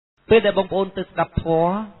ពេលដែលបងប្អូនទៅស្ដាប់ធ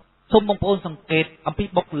ម៌សូមបងប្អូនសង្កេតអំពី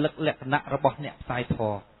បុគ្គលិកលក្ខណៈរបស់អ្នកផ្សាយធ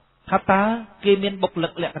ម៌ថាតើគេមានបុគ្គលិ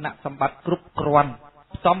កលក្ខណៈសម្បត្តិគ្រប់គ្រាន់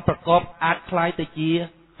ផ្សំប្រកបអាចคล้ายទៅជា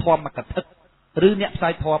ធម្មកថាឬអ្នកផ្សា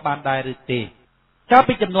យធម៌បានដែរឬទេកាល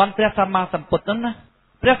ពីចំនួនព្រះសម្មាសម្ពុទ្ធហ្នឹងណា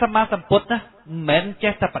ព្រះសម្មាសម្ពុទ្ធណាមិនមែន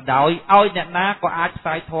ចេះតែបដ ாய் ឲ្យអ្នកណាក៏អាចផ្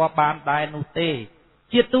សាយធម៌បានដែរនោះទេ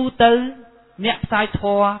ជាទូទៅអ្នកផ្សាយធ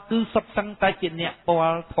ម៌គឺសុទ្ធសឹងតែជាអ្នកពា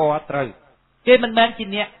ល់ធម៌ត្រូវគេមិនមែនជា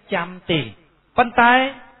អ្នកចាំទេប៉ុន្តែ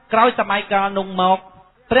ក្រោយសម័យកាលនោះមក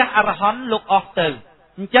ព្រះអរហន្តលោកអស់ទៅ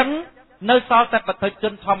អញ្ចឹងនៅសល់តែបឋិជ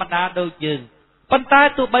នធម្មតាដូចយើងប៉ុន្តែ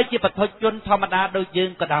ទោះបីជាបឋិជនធម្មតាដូចយើ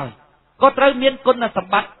ងក៏ដោយក៏ត្រូវមានគុណស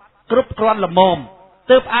ម្បត្តិគ្រប់គ្រាន់ល្មម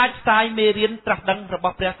ទើបអាចផ្សាយមេរៀនត្រាស់ដឹងរប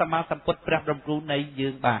ស់ព្រះសម្មាសម្ពុទ្ធព្រះបរមគ្រូនៃយើ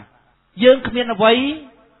ងបានយើងគ្មានអ្វី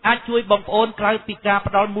អាចជួយបងប្អូនក្រៅពីការ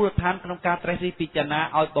ផ្ដល់មូលដ្ឋានក្នុងការត្រេះរិះពិចារណា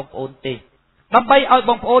ឲ្យបងប្អូនទេដើម្បីឲ្យ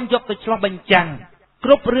បងប្អូនយកទៅឆ្លុះបញ្ចាំងគ្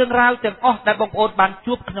រប់រឿងរ៉ាវទាំងអស់ដែលបងប្អូនបាន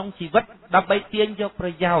ជួបក្នុងជីវិតដើម្បីទាញយកប្រ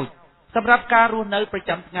យោជន៍សម្រាប់ការរស់នៅប្រ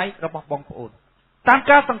ចាំថ្ងៃរបស់បងប្អូនតាម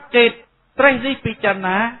ការសង្កេតត្រេះរិះពិចារ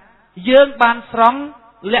ណាយើងបានស្រង់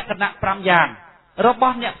លក្ខណៈ5យ៉ាងរប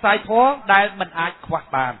ស់អ្នកផ្សាយធម៌ដែលមិនអាចខ្វះ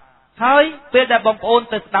បានហើយពេលដែលបងប្អូន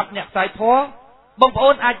ទៅស្ដាប់អ្នកផ្សាយធម៌បងប្អូ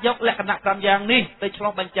នអាចយកលក្ខណៈ5យ៉ាងនេះទៅឆ្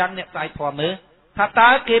លុះបញ្ចាំងអ្នកផ្សាយធម៌មើលថាតើ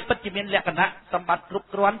គេពិតជាមានលក្ខណៈសម្បត្តិគ្រប់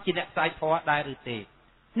គ្រាន់ជាអ្នកផ្សាយធម៌ដែរឬទេ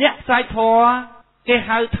អ្នកផ្សាយធម៌គេ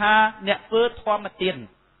ហៅថាអ្នកធ្វើធម៌ទាន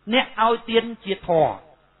អ្នកឲ្យទានជាធម៌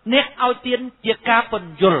អ្នកឲ្យទានជាការព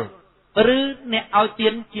ន្យល់ឬអ្នកឲ្យទា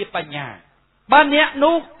នជាបញ្ញាបើអ្នក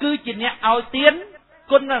នោះគឺជាអ្នកឲ្យទាន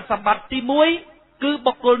គុណសម្បត្តិទី1គឺ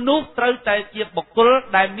បុគ្គលនោះត្រូវតែជាបុគ្គល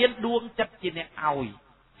ដែលមានដួងចិត្តជាអ្នកឲ្យ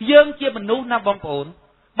យើងជាមនុស្សណាបងប្អូន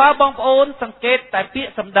បើបងប្អូនសង្កេតតែពាក្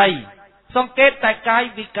យសម្ដីសង្កេតតែកាយ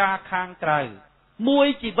វិការខាងក្រៅមួយ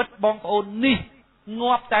ជីវិតបងប្អូននេះ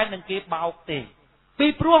ងាប់តែនឹងគេបោកទេពី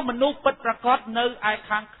ព្រោះមនុស្សពិតប្រាកដនៅឯ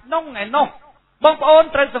ខាងក្នុងឯនោះបងប្អូន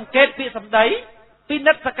ត្រូវសង្កេតពាក្យសម្ដីពិ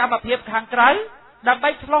និត្យសកម្មភាពខាងក្រៅដើម្បី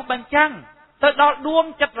ឆ្លុះបញ្ចាំងទៅដល់ដួង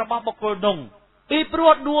ចិត្តរបស់បុគ្គលនោះពីព្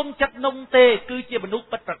រោះដួងចិត្តនោះទេគឺជាមនុស្ស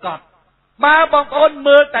ពិតប្រាកដបើបងប្អូន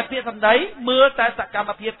មើលតែពាក្យសម្ដីមើលតែសកម្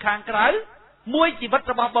មភាពខាងក្រៅមួយជីវិត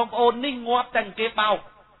របស់បងប្អូននេះងាប់តែគេបោក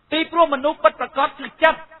ពីព្រោះមនុស្សពិតប្រាកដគឺ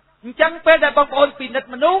ចិត្តអញ្ចឹងពេលដែលបងប្អូនពិនិត្យ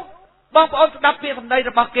មនុស្សបងប្អូនស្ដាប់ពាក្យសម្ដី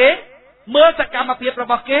របស់គេមើលសកម្មភាពរ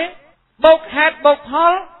បស់គេបូកហេតុបូកផ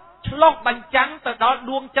លឆ្លុះបញ្ចាំងទៅដល់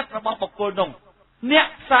ដួងចិត្តរបស់បុគ្គលនោះអ្នក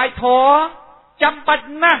ផ្សាយធម៌ចាំបាច់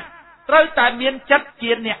ណាស់ត្រូវតែមានចិត្ត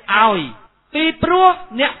ជាអ្នកឲ្យពីព្រោះ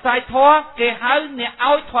អ្នកផ្សាយធម៌គេហៅអ្នក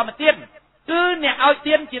ឲ្យធម្មទានគឺអ្នកឲ្យ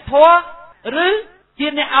ទានជាធម៌ឬជា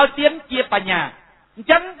អ្នកឲ្យទានជាបញ្ញាអញ្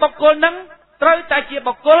ចឹងបុគ្គលនឹងត្រូវតែជា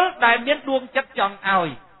បុគ្គលដែលមានដួងចិត្តចង់ឲ្យ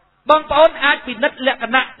បងប្អូនអាចពិនិត្យលក្ខ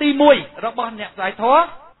ណៈទី1របស់អ្នកផ្សាយធម៌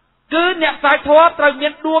គឺអ្នកផ្សាយធម៌ត្រូវមា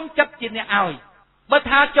នដួងចិត្តជាអ្នកឲ្យបើ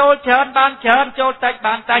ថាចូលច្រើនបានច្រើនចូលតិច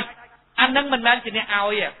បានតិចអានឹងមិនមែនជាអ្នកឲ្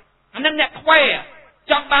យអានឹងអ្នកខ្វែ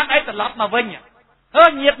ចង់បានអីត្រឡប់មកវិញញា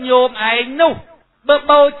តិញោមឯងនោះបើ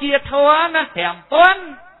បូជាធម៌ណា5,000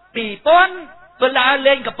 2,000បើឡើង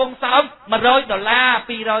លេងកំពង់សោម$100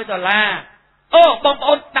 $200អូបងប្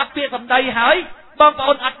អូនស្ដាប់ពាក្យសម្ដីហើយបងប្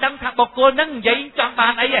អូនអត់ដឹងថាបុគ្គលហ្នឹងនិយាយចង់បា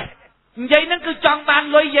នអីទេនិយាយហ្នឹងគឺចង់បាន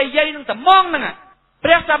លុយយាយនឹងត្មងហ្នឹងព្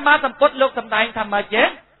រះសម្មាសម្ពុទ្ធលោកសម្ដែងថាម៉េចទេ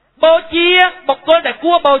បូជាបុគ្គលដែល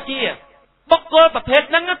គួរបូជាបុគ្គលប្រភេទ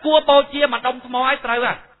ហ្នឹងគួរបូជាមួយដុំថ្មឲ្យត្រូវ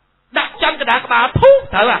ដាក់ចំកណ្ដាលក្បាលធូ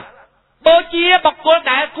ត្រូវបូជាបុគ្គល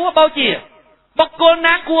ដែលគួរបូជាបុគ្គល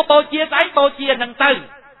ណាគួរបូជាស្អីបូជាហ្នឹងទៅ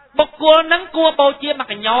បុគ្គលហ្នឹងគួរបូជាមួយ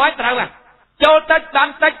កញ្ញោឲ្យត្រូវចូលតិចបាន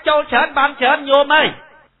តិចចូលច្រើនបានច្រើនញោមអើយ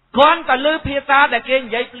គ្រាន់តែឮភាសាដែលគេ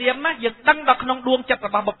និយាយភ្លាមណាយើងដឹងដល់ក្នុងដួងចិត្តរ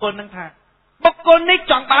បស់បុគ្គលហ្នឹងថាបុគ្គលនេះ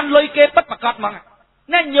ចង់បានលុយគេពិតប្រាកដហ្មង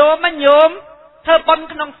ណែញោមធ្វើបុណ្យ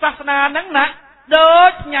ក្នុងសាសនាហ្នឹងណាដូ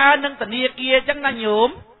ចផ្ញើនឹងធនាគារអញ្ចឹងណាញោម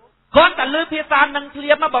គ្រាន់តែឮភាសានឹងភ្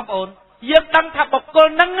លាមណាបងប្អូនយើងដឹងថាបុគ្គល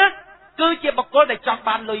ហ្នឹងគឺជាបុគ្គលដែលចង់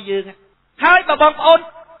បានលុយយើងហើយបើបងប្អូន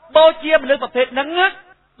បូជាមនុស្សប្រភេទហ្នឹង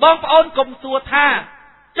បងប្អូនកុំសួរថា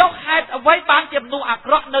ចុះហេតុអ្វីបានជាមនុស្សអា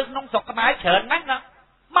ក្រក់នៅក្នុងស្រុកខ្មែរច្រើនណាស់ណា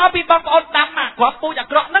មកពីបងប្អូនដាំគ្រាប់ពូជអា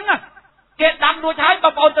ក្រក់ហ្នឹងគេដាំរួចហើយប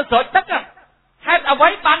ងប្អូនទៅស្រោចទឹកហេតុអ្វី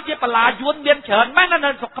បានជាបលាយួនមានច្រើនម៉េចនៅ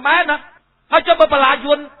ស្រុកខ្មែរណាហើយចុះបើបលា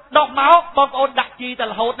យួនដកមកបងប្អូនដាក់ជីទៅ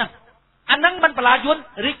រហូតណាអាហ្នឹងមិនបលាយួន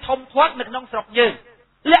រីកធំធាត់នៅក្នុងស្រុកយើង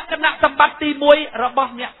លក្ខណៈសម្បត្តិទី1រប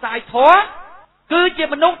ស់អ្នកផ្សាយធម៌គឺជា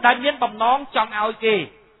មនុស្សដែលមានបំណងចង់ឲ្យគេ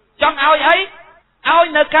ចង់ឲ្យអីឲ្យ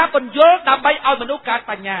នៅការពន្យល់ដើម្បីឲ្យមនុស្សកើត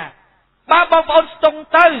បញ្ញាបើបងប្អូនស្ទង់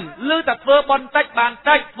ទៅឬតែធ្វើបុណ្យតិចបាន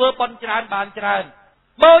តិចធ្វើបុណ្យច្រើនបានច្រើន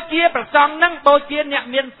បូជាប្រសង់ហ្នឹងបូជាអ្នក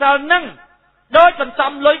មានសិលហ្នឹងដូចសន្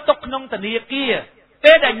សំលុយទុកក្នុងធនាគារ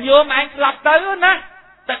ពេលដែលញោមឯងស្លាប់ទៅណា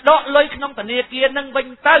តែដកលុយក្នុងធនាគារនឹងវិញ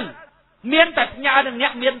ទៅមានតែផ្ញើនឹងអ្ន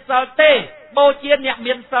កមានសិលទេបូជាអ្នក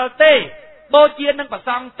មានសិលទេបូជានឹងប្រស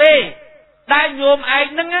ង់ទេដែលញោមឯង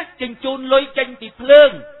នឹងជញ្ជូនលុយចេញពីភ្លើ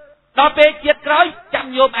ងដល់ពេលជាតិក្រោយចាំ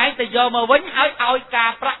ញោមឯងទៅយកមកវិញហើយឲ្យកា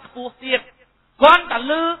រប្រាក់ខ្ពស់ទៀតគាត់តែ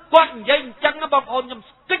លឺគាត់និយាយអញ្ចឹងបងប្អូនខ្ញុំ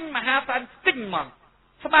ស្គិញមហាសានស្គិញហ្មង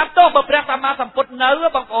ស្មាតទោះបើព្រះសម្មាសម្ពុទ្ធនៅ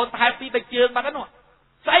បងប្អូនប្រហែលពីបិជើងបាត់ហ្នឹង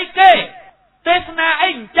ស្អីគេទេសនាអី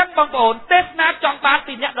អញ្ចឹងបងប្អូនទេសនាចង់បាន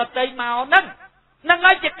ពីអ្នកដតីមកហ្នឹង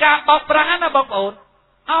ហើយជាការបោកប្រាស់ណាបងប្អូន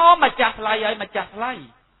ម្ចាស់ថ្លៃហើយម្ចាស់ថ្លៃ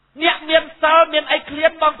អ្នកមានសិលមានអីឃ្លា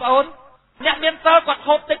នបងប្អូនអ្នកមានសិលគាត់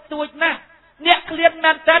ហូបតិចតួចណាស់អ្នកឃ្លាន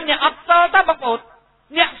មែនតើអ្នកអត់សិលតើបងប្អូន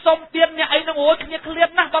អ្នកសុំទានអ្នកអីហ្នឹងអូយគ្នាឃ្លាន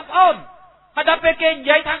ណាស់បងប្អូនហើយដល់ពេលគេនិ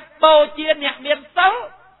យាយថាបូជាអ្នកមានសិល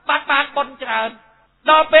បានបុណ្យច្រើន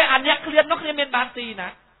ដល់ពេលអាអ្នកឃ្លាននោះគ្នាមានបានទីណា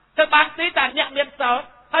ទៅបានទីតែអ្នកមានសិល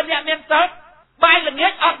ហើយអ្នកមានសិលបាយល្ងា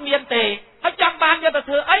ចអត់មានទេហើយចង់បានយកទៅ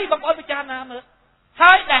ធ្វើអីបងប្អូនពិចារណាមើល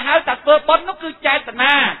ហើយដែលហៅថាធ្វើបុណ្យនោះគឺចេត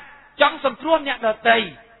នាចង់សង្គ្រោះអ្នកដទៃ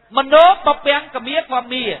មโนបពាំងកមាធ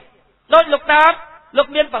ម្មាដោយលោក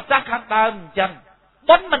មានប្រសាសន៍ខាងដើមអញ្ចឹង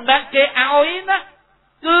បុណ្យមិនមែនគេឲ្យណា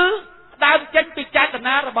គឺដើមចេញពីចេត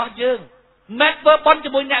នារបស់យើងមិនធ្វើបុណ្យជា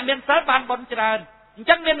មួយអ្នកមានសិលបានបុណ្យច្រើនអញ្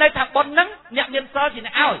ចឹងមានន័យថាបុណ្យហ្នឹងអ្នកមានសិលជា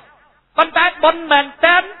អ្នកឲ្យប៉ុន្តែបុណ្យមែន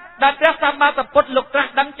តើដែលព្រះសម្មាសម្ពុទ្ធលោកត្រា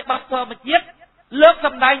ស់ដឹងច្បាស់ធម្មជាតិលើកស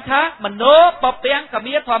ម្ដែងថាមโนបពាំងក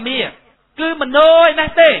មាធម្មាគឺមโนឯនេះ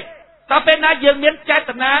ទេតើពេលណាយើងមានចេត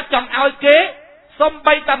នាចង់ឲ្យគេសំ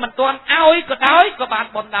បីតែមិនទាន់ឲ្យក៏ដោយក៏បាន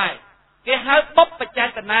បុណ្យដែរគេហៅបុព្វចេ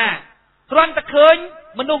តនាគ្រាន់តែឃើញ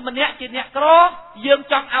មនុស្សម្នាក់ជាអ្នកក្រយើង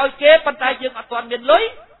ចង់ឲ្យគេប៉ុន្តែយើងអត់ទាន់មានលុយ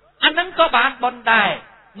អានឹងក៏បានបុណ្យដែរ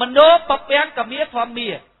មโนបពាំងកមាធម្មា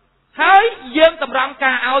ហើយយើងតម្រង់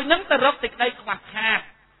ការឲ្យនឹងទៅរកសេចក្តីខ្វះខាត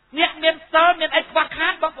អ្នកមានសិលមានអីខ្វះខា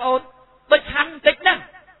តបងប្អូនដូចឆាន់បន្តិចហ្នឹង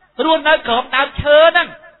រស់នៅក្រោមដើមឈើហ្នឹង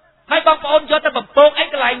ហើយបងប្អូនយកទៅបំពងអី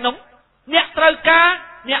កន្លែងនោះអ្នកត្រូវការ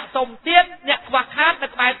អ្នកសុំទានអ្នកខ្វះខាតនៅ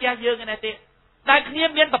ក្បែរផ្ទះយើងឯនេះទេដែលគ្នា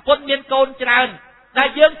មានប្រពន្ធមានកូនច្រើនដែល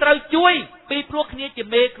យើងត្រូវជួយពីព្រោះគ្នាជា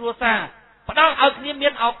មេគ្រួសារផ្ដល់ឲ្យគ្នាមា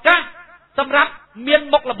នឱកាសសម្រាប់មាន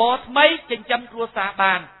មុខរបរថ្មីចិញ្ចឹមគ្រួសារ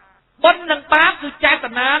បានបុណ្យនិងបាបគឺចេត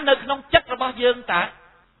នានៅក្នុងចិត្តរបស់យើងតើ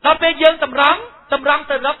ដល់ពេលយើងតម្រង់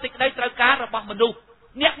ទៅរកសេចក្តីត្រូវការរបស់មនុស្ស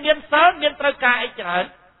អ្នកមានសិលមានត្រូវការអីច្រើន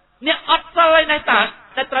អ្នកអត់សិលឯនេះតើ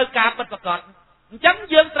តែត្រូវការពិតប្រាកដអញ្ចឹង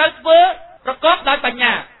យើងត្រូវធ្វើប្រកបដោយបញ្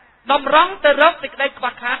ញាតម្រង់ទៅរកសេចក្តីខ្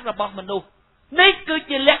វះខាតរបស់មនុស្សនេះគឺ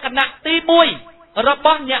ជាលក្ខណៈទី1រប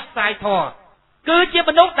ស់អ្នកផ្សាយធម៌គឺជា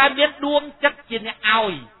មនុស្សដែលមានដួងចិត្តជាអ្នកឲ្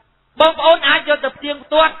យបងប្អូនអាចយកទៅផ្ទៀង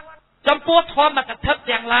ផ្ទាត់ចំពោះធម៌កថា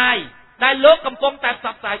ទាំងឡាយដែលលោកកំពុងតែផ្ស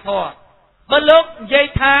ព្វផ្សាយធម៌បើលោកនិយាយ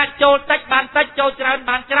ថាចូលតិចបានតិចចូលច្រើន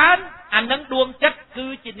បានច្រើនអានឹងដួងចិត្តគឺ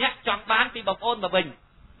ជាអ្នកចង់បានពីបងប្អូនមកវិញ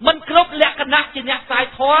មិនគ្រប់លក្ខណៈជាអ្នកផ្សាយ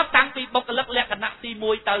ធម៌តាំងពីបុគ្គលិកលក្ខណៈទី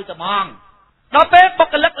1ទៅត្មងដល់ពេលបុ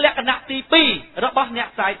គ្គលិកលក្ខណៈទី2របស់អ្នក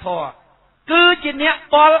ផ្សាយធម៌គឺជាអ្នក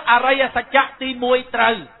ពលអរិយសច្ចៈទី1ត្រូ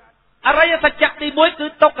វអរិយសច្ចៈទី1គឺ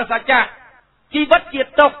ទុក្ខសច្ចៈជីវិតជា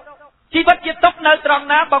ទុក្ខជីវិតជាទុក្ខនៅត្រង់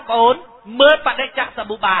ណាបងប្អូនមើលបដិច្ចស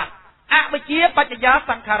មុបាទអវិជ្ជាបច្ចយា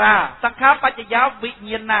សង្ខារាសង្ខារបច្ចយាវិញ្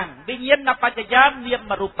ញាណังវិញ្ញាណបច្ចយានា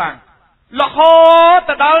មរូបាំងរហូត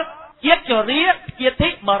ទៅដល់ជាតិជរាជាធិ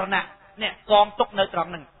មរណៈអ្នកកងទុកនៅត្រង់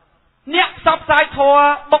ហ្នឹងអ្នកផ្សព្វផ្សាយធម៌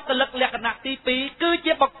បុគ្គលិកលក្ខណៈទី2គឺ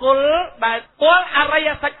ជាបុគ្គលដែលពលអរិយ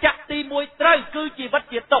សច្ចៈទី1ត្រូវគឺជីវិត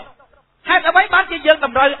ជាទុក្ខហេតុអ្វីបានជាយើងត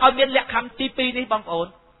ម្រូវឲ្យមានលក្ខខណ្ឌទី2នេះបងប្អូន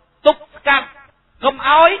ទុក្ខស្កាត់កុំ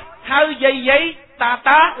ឲ្យហៅយាយ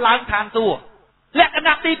តាឡើងឋានសួគ៌លក្ខ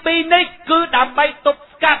ណៈទី2នេះគឺដើម្បីទុក្ខ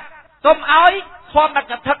ស្កាត់កុំឲ្យធម៌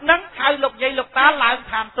កថាហ្នឹងហៅលោកយាយលោកតាឡើង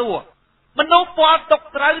ឋានសួគ៌មនុស្សពលទុក្ខ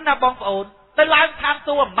ត្រូវណាបងប្អូនទៅឡើងឋាន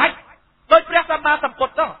សួគ៌មិនដូចព្រះសម្មាសម្ពុ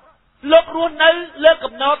ទ្ធទៅលោករស់នៅលើ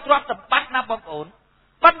កំណត់ទ្រព្យសម្បត្តិណាបងប្អូន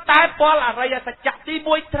ប៉ុន្តែពលអរិយសច្ចៈទី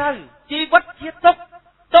1ត្រូវជីវិតជាទុក្ខ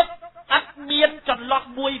អត់មានចន្លោះ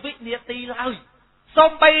1វិនាទីឡើយសូ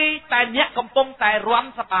ម្បីតែអ្នកកំពុងតែរំ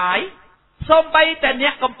សប្បាយសូម្បីតែអ្ន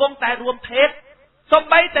កកំពុងតែរួមភេទសូម្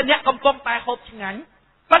បីតែអ្នកកំពុងតែហូបឆ្ងាញ់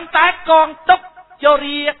ប៉ុន្តែកងទុក្ខជ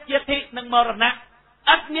រាជាធិនិងមរណៈ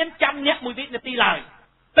អត់មានចាំអ្នក1វិនាទីឡើយ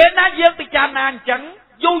ពេលណាយើងពិចារណាអញ្ចឹង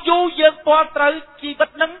យូរយើងពលត្រូវជីវិត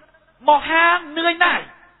នឹងមហានឿយណាស់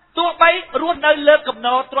ទោះបីរស់នៅលើកំណ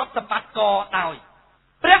ត់ទ្រព្យសម្បត្តិក៏ដោយ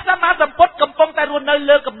ព្រះសម្មាសម្ពុទ្ធកំពុងតែរស់នៅ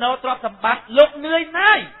លើកំណត់ទ្រព្យសម្បត្តិលោកនឿយ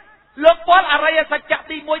ណាស់លោកពលអរិយសច្ចៈ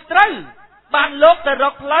ទី1ត្រូវបានលោកទៅរ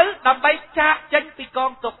កផ្លូវដើម្បីចាកចេញពីក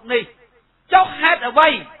ងទុក្ខនេះចុះហេតុអ្វី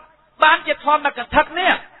បានជាធម្មកថា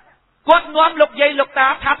នេះគាត់នាំលោកយាយលោកតា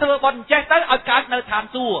ថាធ្វើបុណ្យចេះទៅឲ្យកើតនៅឋាន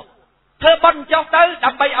សួគ៌ធ្វើបុណ្យចុះទៅ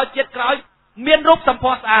ដើម្បីឲ្យជាតិក្រោយមានរូបសម្ផ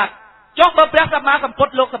ស្សស្អាត ចុះបើព្រះសម្មាសម្ពុទ្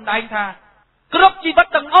ធលោកសម្ដែងថាគ្រប់ជីវិត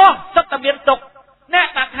ទាំងអស់សិតតែមានទុក្ខអ្នក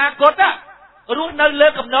តថាគតរស់នៅលើ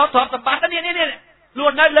កំណត់ទ្រព្យសម្បត្តិនេះរ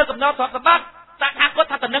ស់នៅលើកំណត់ទ្រព្យសម្បត្តិតថាគត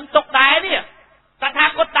ថាតំណឹងទុក្ខដែរនេះតថា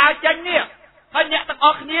គតដើរចេញនេះហើយអ្នកទាំងអ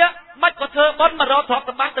ស់គ្នាមិនក៏ធ្វើបុណ្យមករកទ្រព្យ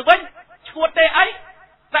សម្បត្តិទៅវិញឈួតទេអី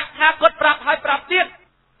តថាគតប្រាប់ហើយប្រាប់ទៀត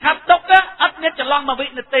ថាទុក្ខអត់មានចន្លោះមួយវិ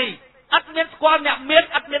នាទីអត់មានស្គាល់អ្នកមាន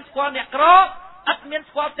អត់មានស្គាល់អ្នកក្រអត់មាន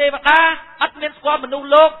ស្គាល់ទេវតាអត់មានស្គាល់មនុស្ស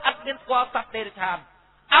លោកអត់មានស្គាល់សត្វទេរឆាន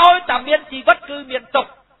ឲ្យតែមានជីវិតគឺមានទុក្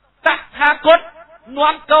ខតថាគត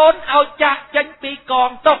នាំកូនឲ្យចាក់ចេញពីក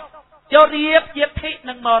ងទុក្ខចូលរៀបជាធិ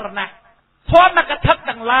និងមរណៈធម៌កថា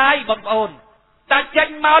ទាំងឡាយបងប្អូនតែចេញ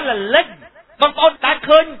មកលលេងបងប្អូនតែ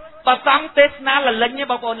ឃើញប្រសង់ទេសនាលលេងទេ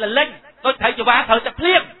បងប្អូនលលេងដូចថៃចវាត្រូវតែភ្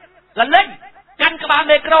លៀងលលេងកាន់ក្បាល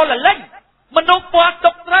មេក្រូលលេងមនុស្សពាល់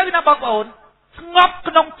ទុក្ខត្រូវណាបងប្អូនស្ងប់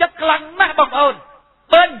ក្នុងចិត្តខ្លាំងណាស់បងប្អូន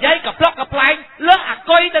បើនិយាយកំប្លុកកំប្លែងលើអា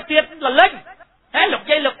កុយទៅទៀតលលេងហើយលោក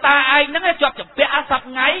យាយលោកតាឯងហ្នឹងជាប់ចម្ពាក់អាសប្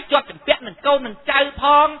ថ្ងៃជាប់ចម្ពាក់នឹងកូននឹងចៅផ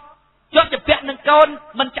ងជាប់ចម្ពាក់នឹងកូន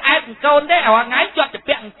មិនឆ្អែតនឹងកូនទេអាថ្ងៃជាប់ចម្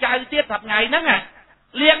ពាក់នឹងចៅទៀតសប្ថ្ងៃហ្នឹង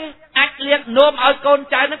លៀងអាចលៀងនោមឲ្យកូន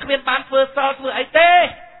ចៅហ្នឹងគ្មានបានធ្វើសល់ធ្វើអីទេ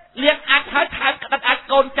លៀងអាចហើយថែមក្តិតអាច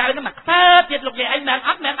កូនចៅហ្នឹងមកខ្សែទៀតលោកយាយឯងមែនអ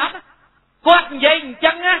ត់គាត់និយាយអញ្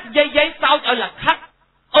ចឹងយាយសោចឲ្យលខិត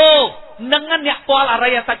អូនឹងអ្នកពាល់អរិ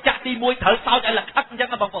យសច្ចៈទី1ត្រូវសោចឲ្យលខិតអញ្ចឹង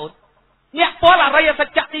បងប្អូនអ្នកពាល់អរិយស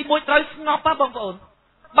ច្ចៈទី1ត្រូវស្ងប់ណាបងប្អូន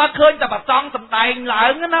បើឃើញតែប្រសងសំដែងឡើ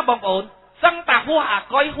ងណាបងប្អូនសឹងតែហួសអា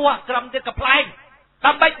កុយហួសអាក្រឹមទៀតកំ pl ែង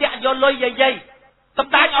ដើម្បីដាក់យកលុយយាយសំ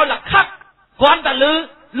ដែងឲ្យលខិតគ្រាន់តែឮ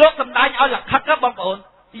លោកសំដែងឲ្យលខិតបងប្អូន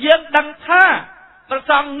យើងដឹងថាប្រ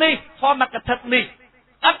សងនេះធម្មកថានេះ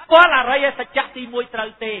អត់ពាល់អរិយសច្ចៈទី1ត្រូវ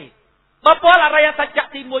ទេបើពាល់អរិយសច្ចៈ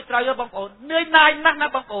ទី1ត្រូវបងប្អូននឿយណាយណាស់ណា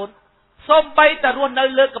បងប្អូនសូម្បីតែរស់នៅ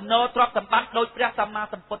លើកំណោទ្រព្យសម្បត្តិដោយព្រះសម្មា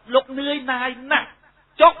សម្ពុទ្ធលោកនឿយណាយណាស់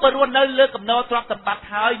ចុះបើរស់នៅលើកំណោទ្រព្យសម្បត្តិ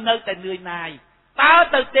ហើយនៅតែនឿយណាយតើ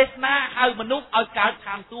ទៅទេសនាហៅមនុស្សឲ្យកើត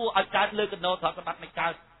ខាងសួរឲ្យកើតលើកំណោទ្រព្យសម្បត្តិមិនកើ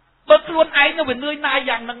តបើខ្លួនឯងនឹងវានឿយណាយ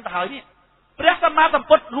យ៉ាងហ្នឹងទៅហើយនេះព្រះសម្មាសម្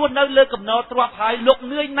ពុទ្ធរស់នៅលើកំណោទ្រព្យហើយលោក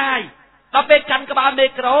នឿយណាយដល់ពេលកាន់ក្បាលមេ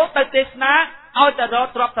ក្រូទៅទេសនាឲ្យតែរក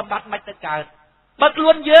ទ្រព្យសម្បត្តិមិនទៅកើតបើខ្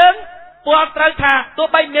លួនយើងពលត្រូវថាទោះ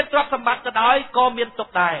បីមានទ្រព្យសម្បត្តិក៏ដោយក៏មានទុ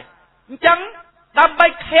ក្ខដែរអញ្ចឹងដើម្បី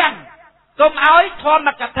ខាំងកុំឲ្យធម្ម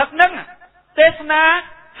កថាហ្នឹងទេសនា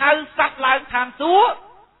ហៅសត្វឡើងខាងសួរ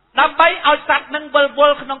ដើម្បីឲ្យសត្វនឹងវិលវ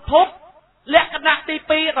ល់ក្នុងភពលក្ខណៈទី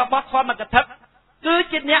2របស់ធម្មកថាគឺ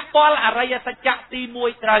ជាអ្នកពាល់អរិយសច្ចៈទី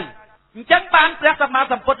1ត្រូវអញ្ចឹងបានព្រះសម្មា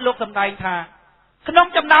សម្ពុទ្ធលោកសម្ដែងថាក្នុង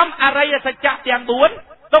ចំណោមអរិយសច្ចៈទាំង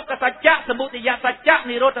4ទុក្ខសច្ចៈសមុទយសច្ចៈ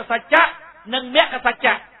និរោធសច្ចៈនិងមគ្គសច្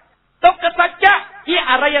ចៈទុក្ខសច្ចៈជា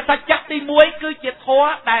អរិយសច្ចៈទី1គឺជាធម៌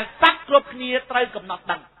ដែលសត្វគ្រប់គ្នាត្រូវកំណត់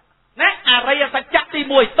ដឹងណាអរិយសច្ចៈទី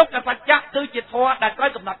1ទុក្ខសច្ចៈគឺជាធម៌ដែលត្រូ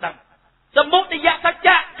វកំណត់ដឹងសមុទយសច្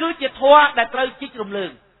ចៈគឺជាធម៌ដែលត្រូវជីករំលើ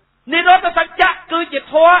ងនិរោធសច្ចៈគឺជា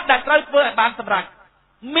ធម៌ដែលត្រូវធ្វើឲ្យបានសម្រេច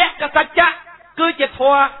មគ្គសច្ចៈគឺជាធ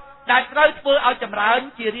ម៌ដែលត្រូវធ្វើឲ្យចម្រើន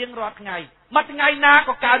ជារៀងរាល់ថ្ងៃមួយថ្ងៃណា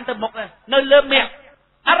ក៏កើនទៅមុខនៅលើមគ្គ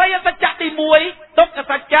អរិយសច្ចៈទី1ទុក្ខ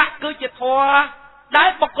សច្ចៈគឺជាធម៌ដែល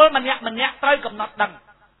បុគ្គលម្នាក់ត្រូវកំណត់ដឹង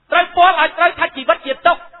ត្រូវពាល់ឲ្យត្រូវថាជីវិតជា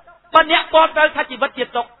ទុក្ខបើអ្នកពាល់ត្រូវថាជីវិតជា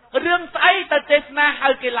ទុក្ខរឿងស្អីទៅទេសនាហៅ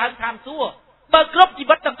គេឡើងខាងសួរបើគ្រប់ជី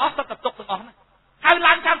វិតទាំងអស់សុទ្ធតែទុក្ខទាំងអស់ណាហើយ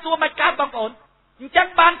ឡើងខាងសួរមិនកើតបងប្អូនអញ្ចឹង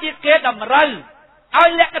បានជាគេតម្រូវឲ្យ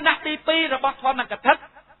លក្ខណៈទី2របស់ធម្មកថា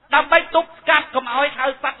ដើម្បីទប់ស្កាត់កុំឲ្យហៅ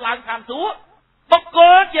សត្វឡើងខាងសួរបុគ្គ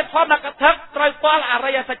លជាធម្មកថាត្រូវពាល់អ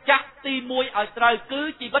រិយសច្ចៈទី1ឲ្យត្រូវគឺ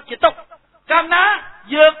ជីវិតជាទុក្ខកាលណា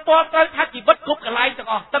យើងពាល់ត្រូវថាជីវិតគ្រប់កន្លែងទាំង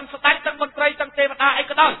អស់ទាំងស្ដេចទាំងមន្ត្រីទាំងទេវតាអី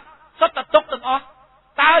ក៏ដោយសុទ្ធតែទុក្ខទាំងអស់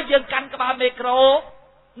តើយើងកាន់ក្បាលមេក្រូ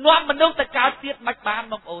នាំមនុស្សទៅកើតទៀតមិនបាន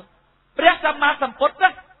បងប្អូនព្រះសម្មាសម្ពុទ្ធ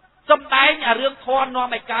សំដែងរឿងធម៌នាំ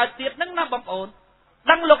ឲ្យកើតទៀតហ្នឹងណាបងប្អូន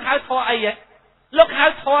ដឹងលោកហៅធម៌អីហ៎លោកហៅ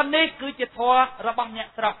ធម៌នេះគឺជាធម៌របស់អ្នក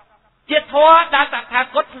ស្រុកជាធម៌ដែលតថា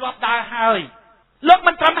គតធ្លាប់ដើរហើយលោក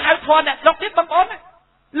មិនត្រឹមហៅធម៌អ្នកស្រុកទេបងប្អូន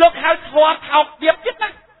លោកហៅធម៌ថោកទាបទៀតណា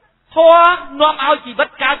ធម៌នាំឲ្យជីវិត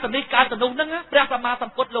កើតទៅនេះកើតទៅនោះហ្នឹងព្រះសម្មាស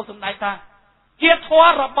ម្ពុទ្ធលោកសម្ដែងថាជាធម៌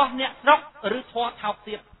របស់អ្នកស្រុកឬធម៌ថោក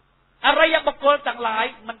ទាបអរិយបុគ្គលទាំងឡាយ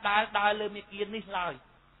មិនដើរលើមេគានេះឡើយ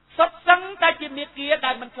សុទ្ធសឹងតែជាមេគា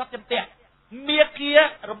ដែលមិនជាប់ចម្ពាក់មេគា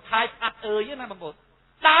រំខាយផាត់អើយណាបងប្អូន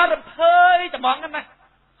ដើររំភើយត្មងណា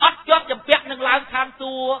អត់ជាប់ចម្ពាក់នឹងឡើងខាង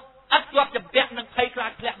សួរអត់ជាប់ចម្ពាក់នឹងភ័យខ្លា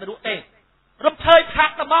ចធ្លាក់នរកទេរំភើយផា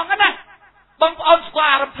ត់ត្មងណាបងប្អូនស្គា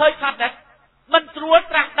ល់រំភើយផាត់ដែរមិនស្រួល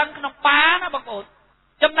ត្រាស់ដឹងក្នុងបាណាបងប្អូន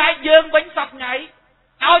ចំណែកយើងវិញសប្ថ្ងៃ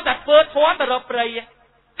ឲ្យតែធ្វើធម៌ទៅរកព្រៃ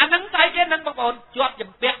អាហ្នឹងស្អីគេនឹងបងប្អូនជាប់ច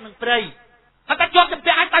ម្ពាក់នឹងព្រៃតែជាប់ចម្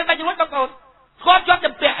ពាក់អាចទៅបាច់រួចបងប្អូនស្គាល់ជាប់ច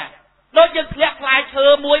ម្ពាក់ ដូចយើងធ្លាក់ផ្លែឈើ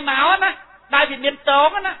មួយមកណាដែលវាមានតង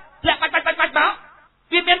ណាធ្លាក់បាច់មក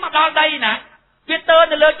វាមានមកដល់ដីណាវាទើ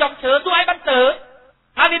នៅលើចុងឈើទោះឲ្យបានទើ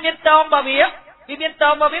ហើយវាមានតងរបស់វាមានត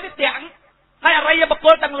ងរបស់វាទាំងហើយអរិយបុគ្គ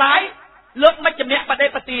លទាំងឡាយលោកមិនជំនះបដិ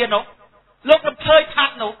បទានោះលោករំភើយផា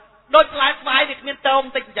ត់នោះដូចផ្លែស្វាយវាគ្មានតងប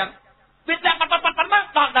ន្តិចអញ្ចឹងវាធ្លាក់បាត់មក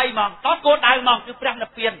ដល់ដីហ្មងតោះគោលដៅហ្មងគឺព្រះនិ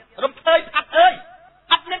ព្វានរំភើយផាត់អើយ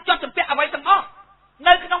អត់មានជាប់ចម្ពាក់អ្វីទាំងអស់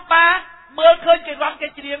នៅក្នុងបាមើលឃើញគេរំគេ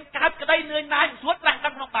ច្រៀងកើតក្តីនឿយណាយស្រួតត្រាស់ដឹ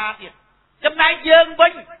ងក្នុងបាទៀតចំណែកយើងវិ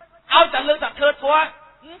ញឲ្យតែលើកតែធ្វើធម៌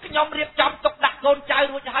ខ្ញុំរៀបចំទុកដាក់កូនចៅ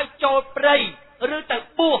រួចហើយចូលព្រៃឬទៅ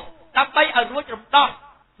បួសដើម្បីឲ្យរួចរំដោះ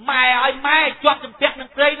ម៉ែឲ្យម៉ែជាប់ចម្ពាក់នឹង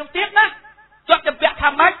ព្រៃនោះទៀតណាជាប់ចម្ពាក់ថា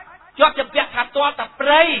ម៉េចជាប់ចម្ពាក់ថាទាល់តែព្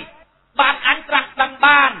រៃបានអញត្រាស់ដឹង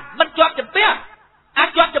បានមិនជាប់ចម្ពាក់អាច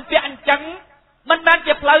ជាប់ចម្ពាក់អញ្ចឹងមិនមែន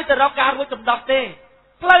ជាផ្លូវទៅរកការរួចរំដោះទេ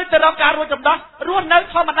ផ្លូវទៅរកការរួចរំដោះរស់នៅ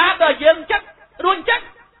ធម្មតាដោយយើងអញ្ចឹងរស់អញ្ចឹង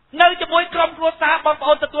នៅជាមួយក្រុមគ្រួសារបងប្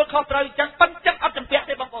អូនទទួលខុសត្រូវអញ្ចឹងប៉ិនចិត្តអត់ចម្ពាក់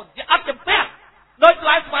ទេបងប្អូនវាអត់ចម្ពាក់ដោយផ្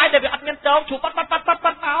លែស្វាយដែលវាអត់មានតងឈូប៉ាត់ម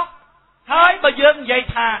កហើយបើយើងនិយាយ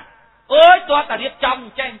ថាអូយទាល់តែរៀបចំ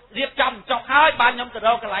ចេះរៀបចំចុះហើយបានខ្ញុំទៅរ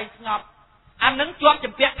កកន្លែងស្ងប់អានឹងជាប់ច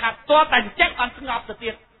ម្ពាក់ថាទាល់តែចេះបានស្ងប់ទៅទៀ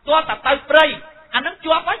តទាល់តែទៅព្រៃអានឹង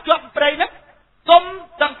ជាប់ព្រៃហ្នឹងគុំ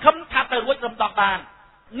សង្ឃឹមថាទៅរួចរំដោះបាន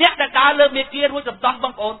អ្នកដែលដើរលើមេគារួចរំដោះប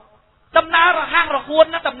ងប្អូនដំណើររហ័សរហួន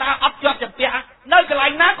ណាដំណើរអត់ជាប់ចម្ពាក់នៅកន្លែ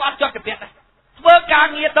ងណាក៏អត់ជាប់ចម្ពាក់ដែរធ្វើការ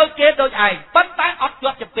ងារដូចគេដូចឯងប៉ុន្តែអត់ជា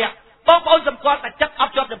ប់ចម្ពាក់បងប្អូនសម្គាល់តែចិត្តអ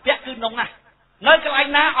ត់ជាប់ចម្ពាក់គឺនងណានៅកន្លែង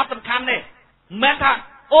ណាអត់សំខាន់ទេមិនមែនថា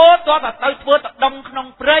អូតើទៅធ្វើតដុំក្នុង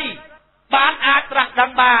ព្រៃបានអាចត្រាស់ដឹ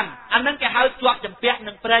ងបានអានឹងគេហៅជាប់ចម្ពាក់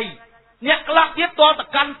នឹងព្រៃអ្នកខ្លះទៀតតើត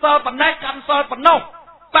កាន់សិលប៉ុណ្ណេះកាន់សិលប៉ុណ្ណោះ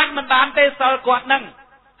បាត់មិនបានទេសិលគាត់នឹង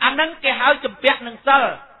អានឹងគេហៅចម្ពាក់នឹងសិល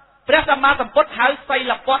ព្រះសម្មាសម្ពុទ្ធហៅសី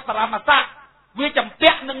លពតបរមស័ក្តិវាចម្ពា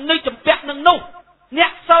ក់នឹងនេះចម្ពាក់នឹងនោះអ្ន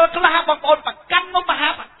កសិលខ្លះបងប្អូនប្រកាន់នោះមហា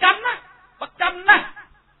ប្រកាន់ណា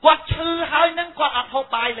គាត់ឈឺហើយនឹងគាត់អត់ហូប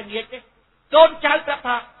បាយល្ងាចទេកូនចៅប្រាប់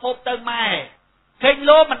ថាហូបទៅម៉ែឃើញ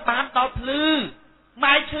លោមិនបានដល់ភ្លឺ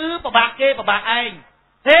ម៉ែឈឺពិបាកគេពិបាកឯង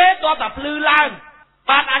ទេតើតែភ្លឺឡើង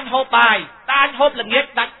បានអញហូបបាយតែអញហូបល្ងាច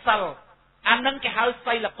ដាច់សិលអានឹងគេហៅ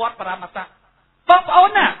សីលពតបរមស័ក្តិបងប្អូន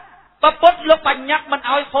ណាព្រះពុទ្ធលោកបញ្ញត្តិមិន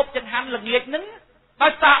ឲ្យហូបចង្ហាន់ល្ងាចនឹងដោ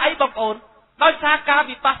យសារអីបងប្អូនដោយសារការ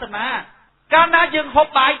វិបស្សនាកាលណាយើងហូប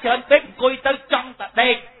បាយច្រើនពេកអង្គុយទៅចង់តែ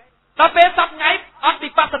ដេកដល់ពេលសប្ថ្ងៃអត់វិ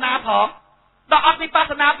បស្សនាផងដល់អត់វិបស្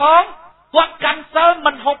សនាផងគាត់កាន់សិល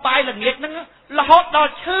មិនហូបបាយល្ងាចនឹងរហូតដ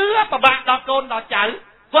ល់ឈឺពិបាកដល់កូនដល់ចៅ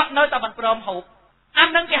គាត់នៅតែមិនព្រមហូបអា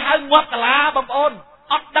នឹងគេហៅងាប់កាឡាបងប្អូន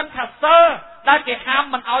អត់ដឹងថាសិលដែលគេហាម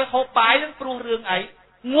មិនឲ្យហូបបាយនឹងព្រោះរឿងអី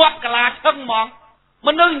ងាប់កាឡាឈឹងហ្មងម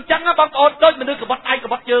នុស្សអញ្ចឹងបងប្អូនដូចមនុស្សក្បត់ដៃ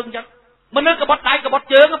ក្បត់ជើងអញ្ចឹងមនុស្សក្បត់ដៃក្បត់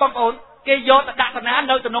ជើងបងប្អូនគេយកទៅដាក់តាណា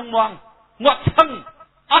នៅក្នុងងងងាប់ឈឹង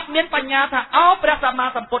អត់មានបញ្ញាថាអោព្រះសម្មា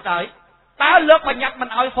សម្ពុទ្ធហើយតើលោកបញ្ញត្តិមិន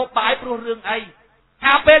ឲ្យហូបបាយព្រោះរឿងអី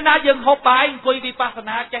ថាពេលណាយើងហូបបាយអង្គុយវិបស្ស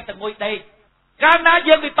នាចេះតែងុយដេកកាលណា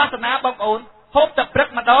យើងវិបស្សនាបងប្អូនហូបតែព្រឹក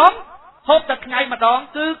ម្ដងហូបតែថ្ងៃម្ដង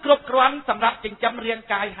គឺគ្រប់គ្រាន់សម្រាប់ចិញ្ចឹមរាង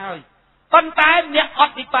កាយហើយប៉ុន្តែអ្នកអ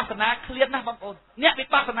ត់វិបស្សនាឃ្លានណាស់បងប្អូនអ្នកវិ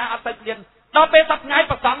បស្សនាអត់ទៅឃ្លានដល់ពេលសប្ថ្ងៃ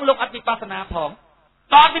ប្រសងលោកអត់វិបស្សនាផង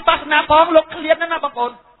តើវិបស្សនាផងលោកឃ្លានណាស់បងប្អូ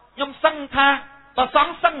នខ្ញុំសឹងថាប្រសង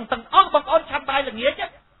សឹងទាំងអស់បងប្អូនឆាន់បាយល្ងាច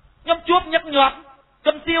ខ្ញុំជួបញឹកញាប់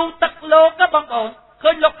ចំសៀវទឹកលោកណាបងប្អូនឃើ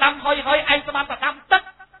ញលោកដាំហុយឯងស្មានតែដាំទឹក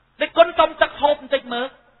តែគុណសុំទឹកហូបបន្តិចមើល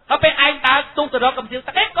ដល់ពេលឯងដើរទូទៅរកកំសៀវ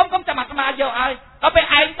ទឹកកុំចាំអាត្មាយកឲ្យដល់ពេល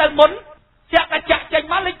ឯងទៅមុនចាក់តែចាក់ចេញ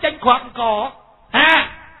មកលេចចេញគ្រាប់អង្គហា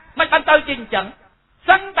មិនបានទៅជាអញ្ចឹង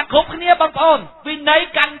សឹងតែគ្រប់គ្នាបងប្អូនវិន័យ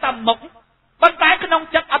កាន់តែមុខប៉ុន្តែក្នុង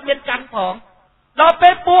ចិត្តអត់មានកាន់ផងដល់ពេ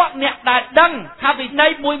លពួកអ្នកដែលដឹងថាវិន័យ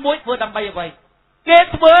មួយធ្វើដើម្បីអ្វីគេ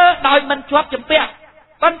ធ្វើដោយមិនជាប់ចម្ពាក់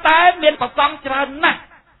ប៉ុន្តែមានប្រសងច្រើនណាស់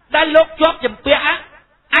ដែលលោកជាប់ចម្ពាក់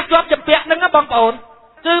អាចជាប់ចម្ពាក់ហ្នឹងបងប្អូន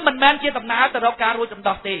គឺមិនមែនជាដំណើរទៅរកការរួចរំ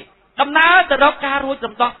ដោះទេដំណើរទៅរកការរួច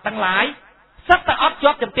រំដោះទាំងឡាយសិតតែអត់ជា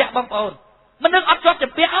ប់ចម្ពាក់បងប្អូនមនុស្សអត់ជាប់ច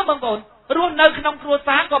ម្ពាក់បងប្អូនរស់នៅក្នុងគ្រួ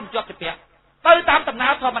សារក៏មិនជាប់ចម្ពាក់ទៅតាមដំណើ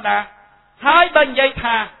រធម្មតាហើយបើនិយាយ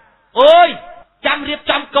ថាអូយចាំរៀប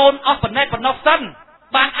ចំកូនអស់ប៉ុណ្ណេះប៉ុណ្ណោះសិន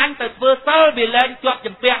បានអញទៅធ្វើសិលវាលែងជាប់ច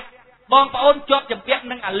ម្ពាក់បងប្អូនជាប់ចម្ពាក់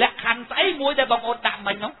នឹងអលក្ខខណ្ឌស្អីមួយដែលបងប្អូនដាក់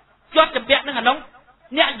មិញនោះជាប់ចម្ពាក់នឹងអានោះ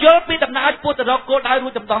អ្នកយល់ពីដំណើរពុទ្ធរកគោលដៅរួ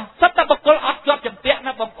ចចំដោះសិតតែបុគ្គលអត់ជាប់ចម្ពាក់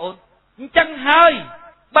ណាបងប្អូនអញ្ចឹងហើយ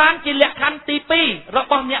បានជាលក្ខខណ្ឌទី2រ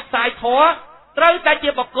បស់អ្នកផ្សាយធម៌ត្រូវតែជា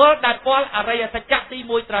បុគ្គលដែលពាល់អរិយសច្ចៈទី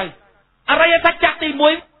1ត្រូវអរិយសច្ចៈទី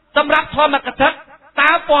1សម្រាប់ធម្មកថា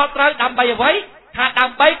តើពាល់ត្រូវដើម្បីអ្វីថាដើ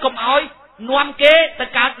ម្បីកុំឲ្យនាំគេទៅ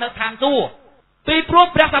កើតនៅឋានសួគ៌ពីព្រោះ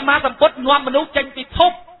ព្រះសម្មាសម្ពុទ្ធនាំមនុស្សចេញពីភ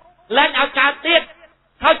ពលែងឲ្យកើតទៀត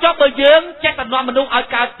ហើយចុះបើយើងចេះតែនាំមនុស្សឲ្យ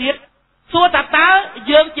កើតទៀត សួរថាតើ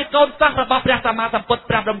យើងជាកូនសិស្សរបស់ព្រះសម្មាសម្ពុទ្ធ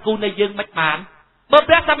ប្រាប់រំគូនៃយើងមិនបានបើ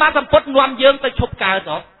ព្រះសម្មាសម្ពុទ្ធនាំយើងទៅឈប់កើត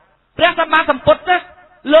ហ៎ព្រះសម្មាសម្ពុទ្ធ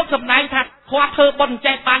លោកសម្ដែងថាធម៌ធ្វើបុណ្យ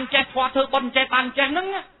ចេះបានចេះធម៌ធ្វើបុណ្យចេះបានចេះហ្នឹង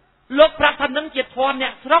លោកប្រាប់ថានឹងជាធម៌អ្ន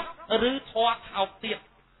កស្រុកឬធម៌ថោកទៀត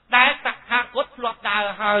ដែលតថាគតធ្លាប់ដើរ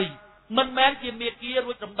ហើយមិនមែនជាមេគា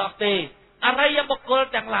រួចរំដោះទេអរិយបុគ្គល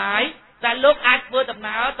ទាំងឡាយដែលលោកអាចធ្វើដំ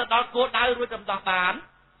ណើរទៅដល់គោលដៅរួចរំដោះបាន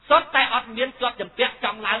សុទ្ធតែអត់មានជាប់ចម្ពាក់ច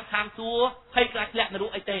ង់ឡើងខាងសួរហើយក្រាស់ធ្លាក់នរ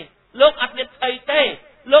កអីទេលោកអត់មានភ័យទេ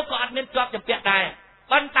លោកក៏អត់មានជាប់ចម្ពាក់ដែរ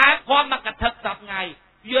ប៉ុន្តែធម៌មកថឹកសពថ្ងៃ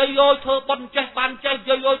យោធ្វើបុណ្យចេះបានចេះ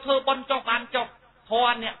យោធ្វើបុណ្យចុះបានចុះធ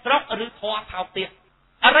ម៌អ្នកស្រុកឬធម៌ថោកទៀត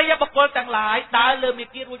អរិយបុគ្គលទាំងឡាយដើរលើមេ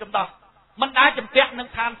គារួចរំដោះមិនដែលចម្ពាក់នឹង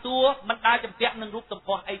ឋានសួគ៌មិនដែលចម្ពាក់នឹងរូបសម្ផ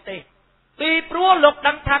ស្សអីទេពីព្រោះលោក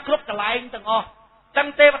ដឹងថាគ្រប់កន្លែងទាំងអស់ទាំង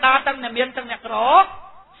ទេវតាទាំងអ្នកមានទាំងអ្នកក្រ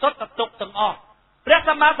សុទ្ធតែទុកទាំងអស់ព្រះ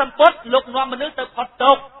សម្មាសម្ពុទ្ធលោកនាំមនុស្សទៅផុត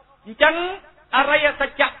ទុក្ខអញ្ចឹងអរិយស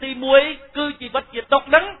ច្ចៈទី1គឺជីវិតជាទុក្ខ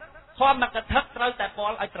នឹងធម៌មកថឹកត្រូវតែព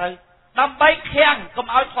លឲ្យត្រូវដើម្បីខាំងកុំ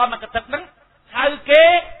ឲ្យធម៌មកថឹកនឹងហៅគេ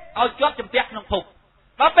ឲ្យជាប់ចម្ពាក់ក្នុងភព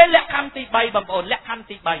ដល់ពេលលក្ខខណ្ឌទី3បងប្អូនលក្ខខណ្ឌ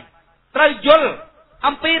ទី3ត្រូវយល់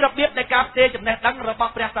អំពីរបៀបនៃការផ្ទេរចំណេះដឹងរប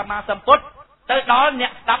ស់ព្រះសម្មាសម្ពុទ្ធទៅដល់អ្ន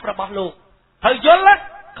កស្ដាប់របស់លោកហើយយល់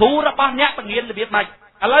គ្រូរបស់អ្នកបង្រៀនរបៀបម៉េចឥ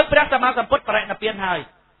ឡូវព្រះសម្មាសម្ពុទ្ធបរិនិព្វានហើយ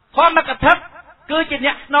ធម៌មកថឹកគឺជាអ្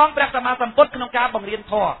នកស្នងព្រះសម្មាសម្ពុទ្ធក្នុងការបង្រៀន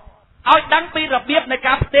ធម៌ឲ្យដឹងពីរបៀបនៃ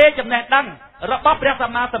ការផ្ទេរចំណេះដឹងរបស់ព្រះស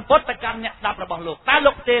ម្មាសម្ពុទ្ធទៅកាន់អ្នកស្ដាប់របស់លោកតើ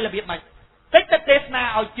លោកផ្ទេររបៀបម៉េចតិចទៅទេសនា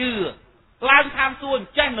ឲ្យជឿឡើងឋានសួគ៌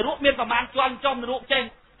ចេះនរកមានប្រមាណជាន់ចំនរកចេះ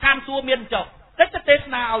ឋានសួគ៌មានចុះតិចទៅទេស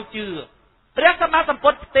នាឲ្យជឿព្រះសម្មាសម្ពុ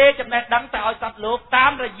ទ្ធផ្ទេរចំណេះដឹងទៅឲ្យសត្វលោកតា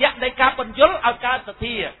មរយៈនៃការបញ្យលឲ្យកើតសទ្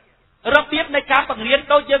ធារបៀបនៃការបង្រៀន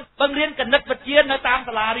ដូចយើងបង្រៀនគណិតវិទ្យានៅតាម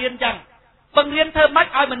សាលារៀនអញ្ចឹងបង្រៀនធ្វើម៉េច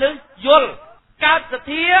ឲ្យមនុស្សយល់កើតសទ្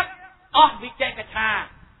ធាអស់វិចេកឆា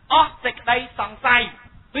អស់សេចក្តីសង្ស័យ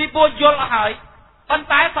ពីពួកយល់អស់ហើយប៉ុន្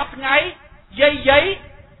តែសប្តាហ៍ថ្ងៃយាយ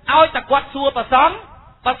ឲ្យតែគាត់សួរប្រសង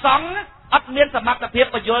អត់មានសមត្ថភាព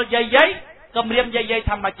បញ្យល់យាយគម្រាមយាយ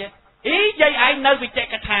ថាម៉េចទេយាយឯងនៅវិចេ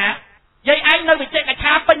កឆាយាយឯងនៅវិចេក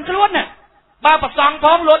ឆាពេញខ្លួនណាបើប្រសងផ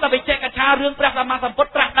ងលោកតែវិចេកឆារឿងព្រះសម្មាសម្ពុទ្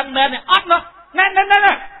ធត្រាស់ដឹងមែនទេអត់ណោះណែ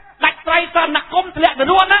ដាច់ត្រៃសនគមធ្លាក់ន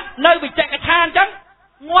រកណានៅវិចេកឆាអញ្ចឹង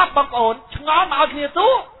ងាប់បងប្អូនឆ្ងល់មកឲ្យគ្នាសួ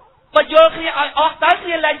របញ្យល់គ្នាឲ្យអស់ទៅគ្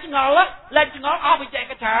នាលែងឆ្ងល់អស់វិចេ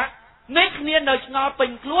កឆានេះគ្នានៅឆ្ងល់ពេ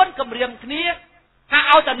ញខ្លួនគម្រាមគ្នាថា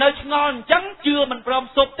ឲ្យតែនៅឆ្ងល់អញ្ចឹងជឿមិនព្រម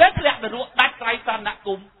សុបទេធ្លាក់នរកដាច់ត្រៃសនគ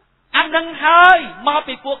មអានឹងហើយមក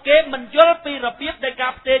ពីពួកគេមិនយល់ពីរបៀបនៃកា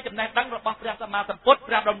រផ្ទេរចំណេះដឹងរបស់ព្រះសម្មាសម្ពុទ្ធ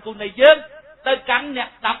ព្រះបរមគ្រូនៃយើងទៅកាន់អ្នក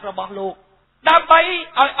ស្ដាប់របស់លោកដើម្បី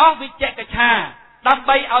ឲ្យអស់វិចេកឆាដើម្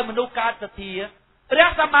បីឲ្យមនុស្សកើតសទ្ធាព្រះ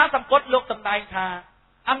សម្មាសម្ពុទ្ធលោកសម្ដែងថា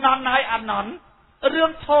អនន្តហើយអនន្តរឿ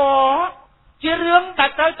ងធម៌ជារឿងដែល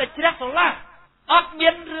ត្រូវតែជ្រះស្រឡះអត់មា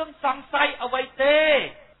នរឿងសង្ស័យអ្វីទេ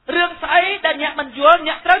រឿងស្អីដែលអ្នកមិនយល់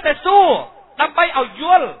អ្នកត្រូវតែសួរដើម្បីឲ្យយ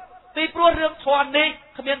ល់ពីព្រោះរឿងធម៌នេះ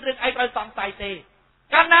គ្មានរឿងអីត្រូវសង្ស័យទេ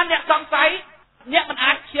កាលណាអ្នកសង្ស័យអ្នកមិន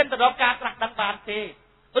អាចឈានទៅរកការត្រាស់ដឹងបានទេ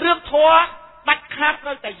រឿងធម៌ដាច់ខាតត្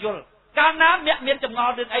រូវតែយល់កាលណាអ្នកមានចម្ង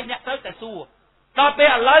ល់រឿងអីអ្នកត្រូវតែសួរដល់ពេល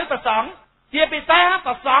ឥឡូវប្រសងជាពិសេស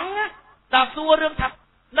ប្រសងតើសួររឿងថា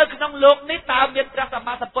នៅក្នុងលោកនេះតើមានព្រះសម្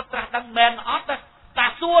មាសម្ពុទ្ធត្រាស់ដឹងមែនអត់តែ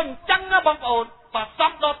សួរអញ្ចឹងបងប្អូនប្រស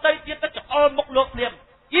ងដល់ទៅទៀតទៅច្អល់មុខលោកព្រាម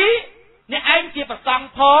អ្នកឯងជាប្រសង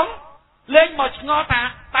ផងលេងមកឆ្ងល់ថា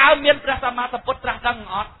តើមានព្រះសម្មាសម្ពុទ្ធត្រាស់ដឹង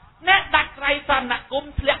អត់អ្នកដាច់ត្រៃសនគម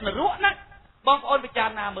ធ្លាក់នរកណាបងប្អូនពិចារ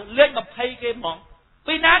ណាមើលលេង20គេហ្មង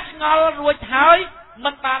ពីណាឆ្ងល់រួចហើយ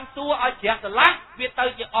មិនបានសួរឲ្យជ្រះស្រឡះវាទៅ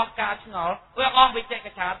ជាអស់ការឆ្ងល់វាអស់វិចេក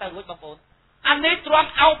ឆាទៅរួចបងប្អូនអានេះទ្រាំ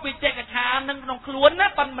អោបវិចេកឆានឹងក្នុងខ្លួនណា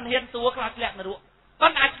ប៉ុន្តែមិនហ៊ានសួរខ្លាចធ្លាក់នរកប៉ុ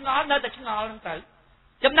ន្តែឆ្ងល់នៅតែឆ្ងល់ហ្នឹងទៅ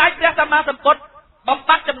ចំណែកព្រះសម្មាសម្ពុទ្ធបំប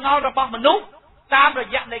ត្តិចម្ងល់របស់មនុស្សតាមរ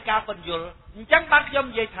យៈនៃការពន្យល់អញ្ចឹងបានខ្ញុំ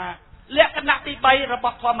និយាយថាលក្ខណៈទី3រប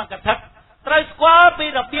ស់ធម៌កថាត្រូវស្គាល់ពី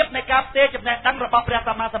របៀបនៃការផ្ទេរចំណេះដឹងរបស់ព្រះស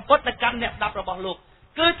ម្មាសម្ពុទ្ធទៅកាន់អ្នកស្ដាប់របស់លោក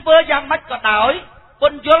គឺធ្វើយ៉ាងម៉េចក៏ដោយព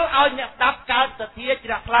ន្យល់ឲ្យអ្នកស្ដាប់កើតសទ្ធាជ្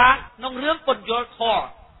រះថ្លាក្នុងរឿងពន្យល់ធម៌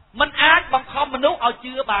មិនអាចបង្ខំមនុស្សឲ្យ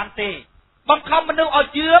ជឿបានទេបង្ខំមនុស្សឲ្យ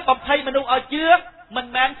ជឿបំភ័យមនុស្សឲ្យជឿមិន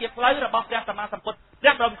មែនជាផ្លូវរបស់ព្រះសម្មាសម្ពុទ្ធព្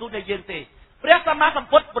រះបរមគ្រូនៃយើងទេព្រះសម្មាសម្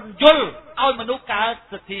ពុទ្ធពន្យល់ឲ្យមនុស្សកើត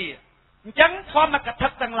សទ្ធាអញ្ចឹងធម៌កថា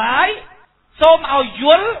ទាំងឡាយសូមឲ្យយ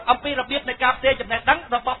ល់អំពីរបៀបនៃការផ្ទេរចំណេះដឹង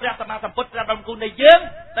របស់ព្រះសម្មាសម្ពុទ្ធព្រះបរមគ្រូនៃយើង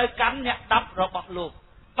ទៅកាន់អ្នកស្ដាប់របស់លោក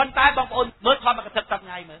ប៉ុន្តែបងប្អូនមើលធម៌កថាថ្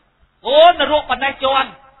ងៃមើលអូនរកប៉ុណ្ណេះជាន់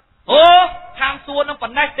អូខាងសួននឹងប៉ុ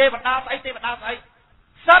ណ្ណេះទេវតាស្អី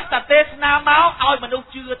សត្វតែទេសនាមកឲ្យមនុស្ស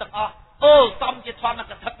ជឿទាំងអស់អូសំជាធម៌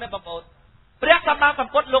កថាដែរបងប្អូនព្រះសម្មាស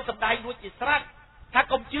ម្ពុទ្ធលោកសម្ដែងរួចជាស្រេចថា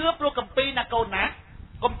កុំជឿព្រោះកម្ពីណាកូនណា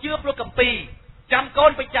កុំជឿព្រោះកម្ពីចាំកូ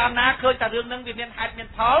នពិចារណាឃើញតែរឿងនឹងវាមានហេតុមាន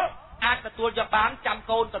ផលអាចទទួលយកបានចាំ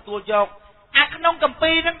កូនទទួលយកអាក្នុងកម្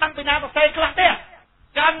ពីនឹងដឹងពីណាសរសេរខ្លះទេ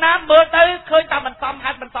កាលណាមើលទៅឃើញតែមិនសម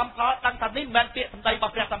ហេតុមិនសមផលដឹងថានេះមិនមែនពាក្យសម្ដីរប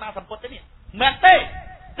ស់ព្រះសម្មាសម្ពុទ្ធទេនេះមិនមែនទេ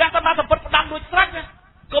ព្រះសម្មាសម្ពុទ្ធផ្ដាំរួចស្រេចណា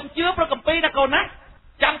កុំជឿព្រោះកម្ពីណាកូនណា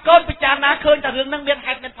ចាំកូនពិចារណាឃើញតែរឿងនឹងមាន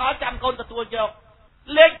ហេតុមានផលចាំកូនទទួលយក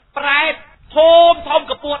លេខប្រែតធំ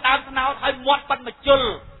កពស់ដើមស្នោតឲ្យមាត់ប៉ិនមកជុល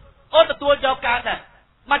អូនទទួលយកកើតដែរ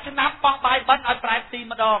មួយឆ្នាំបោះបាយបិណ្ឌឲ្យប្រែតទី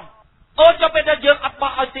ម្ដងអូនចូលពេលដែលយើងអត់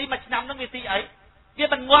បោះឲ្យទីមួយឆ្នាំហ្នឹងវាទីអីវា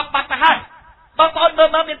មិនងាប់បាត់ទៅហើយបងប្អូនមើល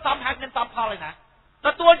មានសំហេតុមានសំផលឯណាទ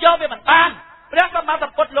ទួលយកវាមិនបានព្រះសម្មាស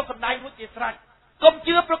ម្ពុទ្ធលោកសម្ដែងរួចជាស្រេចកុំ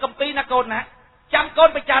ជឿព្រោះកម្ពីណាកូនណាចាំកូន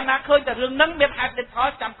ពិចារណាឃើញតែរឿងហ្នឹងមានហេតុមានផល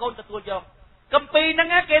ចាំកូនទទួលយកកម្ពីហ្នឹង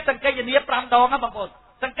គេសង្កេតនា5ដងណាបងប្អូន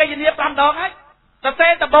សង្កេតនា5ដងហើយសរសេ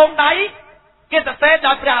រដបងដៃគេសរសេរ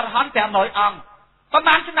ដោយព្រះអរហន្ត500អង្គប្រ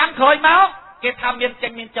ហែលឆ្នាំក្រោយមកគេថាមានចេ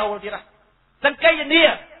ញមានចូលទៀតហ្នឹងសង្កេតនា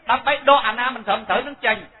ដើម្បីដកអាណាមិនត្រឹមត្រូវនឹង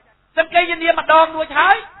ចេញសង្កេតនាម្ដងរួចហើ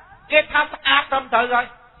យគេថាស្អាតត្រឹមត្រូវហើយ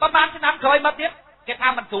ប្រហែលឆ្នាំក្រោយមកទៀតគេថា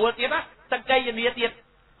មិនស្រួលទៀតណាសង្កេតនាទៀត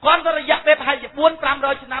គាត់ទៅរយៈពេលប្រហែលជា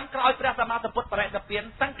4-500ឆ្នាំក្រោយព្រះសម្មាសម្ពុទ្ធបរិនិព្វាន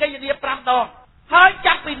សង្កេតនា5ដងហើយ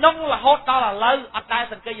ចាប់ពីនោះរហូតដល់ឥឡូវអត់ដែល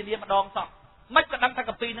សង្កេតនាម្ដងសោះមិនក៏ដឹងថា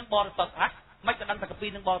កម្ពីនឹងបរិសុទ្ធហ៎មិនក៏ដឹងថាកម្ពី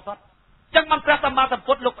នឹងបរិសុទ្ធចឹងបានព្រះសម្មាសម្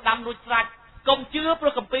ពុទ្ធលោកផ្ដាំរួចស្រេចកុំជឿព្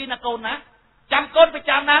រោះកម្ពីណាកូនណាចាំកូនពិ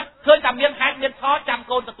ចារណាឃើញតែមានហេតុមានផលចាំ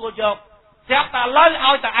កូនទទួលយកស្រាប់តែឥឡូវ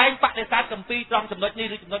ឲ្យតែឯងបដិសេធកម្ពីត្រង់ចំណុចនេះ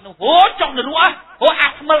ឬចំណុចនោះអូចង់នរោអូអា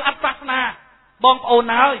ថ្មិលអត់សាសនាបងប្អូន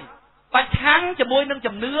ហើយប្រឆាំងជាមួយនឹង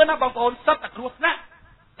ជំនឿណាបងប្អូនសិតតែគ្រោះថ្នាក់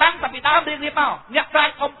តាំងតែពីដើមរៀបមកអ្នកប្រា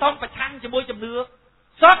ជ្ញធំប្រឆាំងជាមួយជំនឿ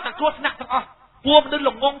សិតតែគ្រោះថ្នាក់ទាំងអស់ពួកមនុស្ស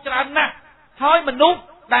ល្ងងច្រើនណាស់ហើយមនុស្ស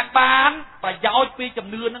ដែលបានប្រយោជន៍ពីជំ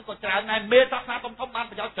នឿហ្នឹងក៏ច្រើនដែរមេសាសនាធំបាន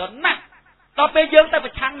ប្រយោជន៍ច្រើនណាស់ដល់ពេលយើងទៅ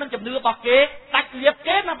ប្រឆាំងនឹងជំនឿរបស់គេដាច់លៀប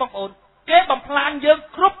គេណាបងប្អូនគេបំផ្លាញយើង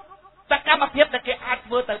គ្រប់សកម្មភាពដែលគេអាច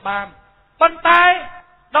ធ្វើទៅបានប៉ុន្តែ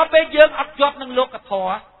ដល់ពេលយើងអត់ជាប់នឹងលោកធ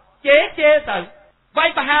ម៌ជេរទៅវាយ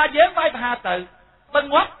ប្រហារយើងវាយប្រហារទៅបើ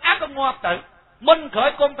ងាប់អាក៏ងាប់ទៅមុនក្រោ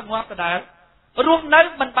យគុំទៅងាប់ទៅដែររស់នៅ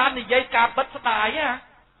មិនបាននិយាយការបិទស្ដាយណា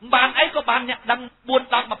មិនបានអីក៏បានអ្នកដឹង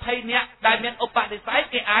4-10-20នាក់ដែលមានឧបនិស្ស័យ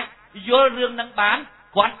គេអាចយល់រឿងនឹងបាន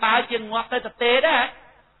គ្រាន់បើជាងាប់ទៅទៅទេដែរ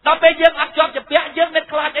ដល់ពេលយើងអត់ជាប់ជាពាក់យើងមិន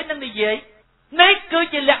ខ្លាចអីនឹងនិយាយនេះគឺ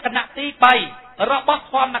ជាលក្ខណៈទី3របស់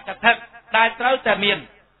ធម្មកថាដែលត្រូវតែមាន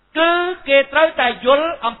គឺគេត្រូវតែយល់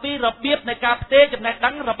អំពីរបៀបនៃការផ្ទេរចំណេះដឹ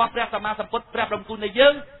ងរបស់ព្រះសម្មាសម្ពុទ្ធព្រះបរមគ្រូនៃយើ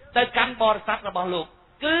ងទៅកាន់បរិស័ទរបស់លោក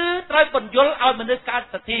គឺត្រូវពន្យល់ឲ្យមនុស្សកើត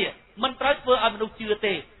សទ្ធាមិនត្រូវធ្វើឲ្យមនុស្សជឿ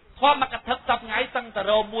ទេធម្មកថាសប្ថ្ងៃសង្សា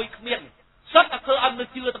រមួយគ្មានសុទ្ធតែធ្វើឲ្យមនុស្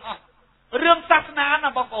សជឿទាំងអស់រឿងសាសនាណា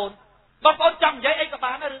បងប្អូនចង់និយាយអីក៏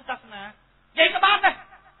បានរឿងសាសនានិយាយក៏បានដែរ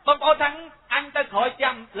បងប្អូនទាំងអញទៅក្រោយ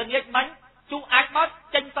ចាំល្ងាចមិញជួអាចមក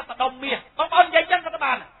ចេញសត្វដុំមាសបងប្អូននិយាយចឹងក៏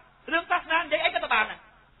បានរឿងសាសនានិយាយអីក៏បានដែរ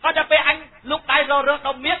ហើយដល់ពេលអញលុកដៃរក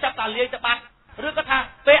ដុំមាសចាប់តែលាយទៅបាត់ឬក៏ថា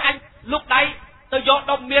ពេលអញលុកដៃទៅយក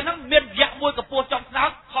ដុំមាសហ្នឹងមានរយៈមួយកម្ពស់ចំស្នោត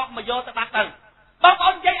ខកមកយកទៅបាត់ទៅបងប្អូ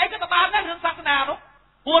ននិយាយអីក៏បានដែររឿងសាសនានោះ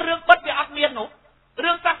ព្រោះរឿងបិទវាអត់មាននោះ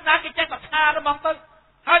រឿងសាសនាគេចេះតែថាហ្មងទៅ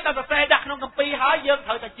ហើយតែសរសេរដាក់ក្នុងគម្ពីរហើយយើងត្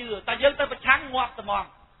រូវតែជឿតែយើងទៅប្រឆាំងងាប់ត្មង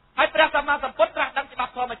ហើយព្រះសម្មាសម្ពុទ្ធត្រាស់ដឹងច្បា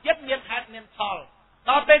ប់ធម្មជាតិមានហេតុមានផល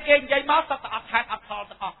ដល់ពេលគេនិយាយមកសត្វតែអត់ហេតុអត់ផល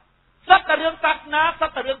ទាំងអស់សត្វតែរឿងសាសនាស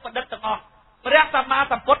ត្វតែរឿងប្រឌិតទាំងអស់ព្រះសម្មា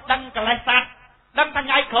សម្ពុទ្ធដឹងកិលេសសត្វដឹងថ្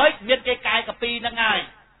ងៃក្រោយមានគេកាយកពីហ្នឹងហើយ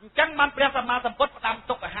អញ្ចឹងបានព្រះសម្មាសម្ពុទ្ធផ្ដាំ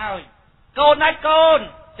ទុកឲ្យហើយកូនហើយកូន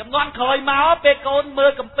ចំនួនក្រោយមកពេលកូនមើ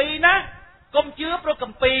លគម្ពីរណាកុំជឿព្រោះគ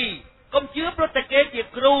ម្ពីរកុំជឿព្រោះតែគេជា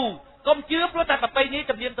គ្រូកុំជឿព្រោះតែប្រពៃណី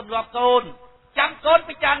ជំនាញទម្លាប់កូនចាំកូន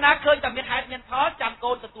ពិចារណាឃើញតែមានហេតុមានផលចាំ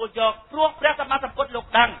កូនទទួលយកព្រោះព្រះសម្មាសម្ពុទ្ធលោក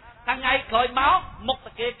ដឹងថ្ងៃក្រោយមកមុខ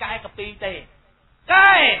តែគេកាយកពីទេ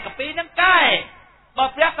កាយកពីនឹងកាយបើ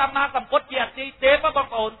ព្រះសម្មាសម្ពុទ្ធជាអតិទេពបង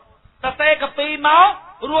ប្អូនសរសេរកពីមក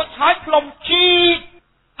រួចហើយផ្លុំជី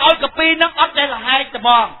ឲ្យកពីនឹងអត់ដែលលហែកត្ម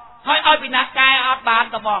ងហើយឲ្យពីណាកែអត់បាន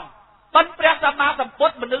ត្មងប៉ុន្តែព្រះសម្មាសម្ពុ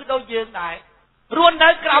ទ្ធមនុស្សដូចយើងដែររស់នៅ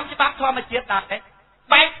ក្រោមច្បាប់ធម្មជាតិដែរ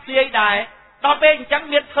បែកស្ទាយដែរដល់ពេលអញ្ចឹង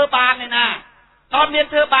មានធ្វើបានឯណាដល់មាន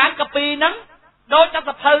ធ្វើបានកពីហ្នឹងដូចតែ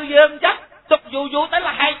សភៅយើងអញ្ចឹងទុកយូរទៅល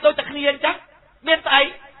ហែកដូចតែគ្នាអញ្ចឹងមានស្អី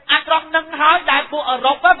អាត្រង់នឹងហើយដែលពួកអឺ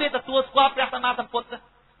រ៉ុបវាទទួលស្គាល់ព្រះសម្មាសម្ពុទ្ធ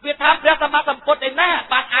វាថាព្រះសម្មាសម្ពុទ្ធឯណា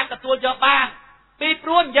បានអាចទទួលយកបានពីព្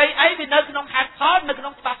រោះនិយាយអីវានៅក្នុងហេតុផលនៅក្នុ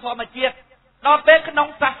ងច្បាប់ធម្មជាតិដល់ពេលក្នុង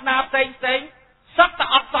សាសនាផ្សេងសត្វតែ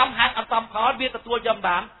អត់សមហេតុអត់សមផលវាទទួលយក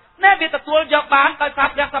បានណែវាទទួលយកបានដោយសារ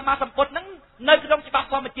ព្រះសម្មាសម្ពុទ្ធហ្នឹងនៅក្នុងច្បាប់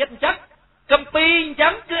ធម្មជាតិអញ្ចឹងគម្ពីរអញ្ចឹ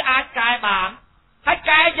ងគឺអាចកែបានហើយ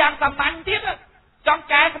កែយ៉ាងសាមញ្ញទៀតចង់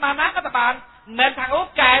កែស្មានណាក៏បានមិនមែនថាអូ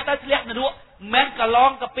កែទៅធ្លាក់នរកមិនមែនកឡ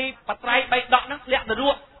ងកាពីបត្រៃ3ដកហ្នឹងធ្លាក់នរ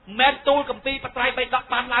ក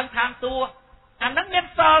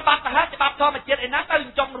ធម្មជាតិឯណាទៅ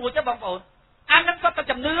ចង់រួចទេបងប្អូនអានឹងសុទ្ធតែ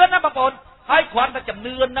ជំនឿណាបងប្អូនហើយគ្រាន់តែជំ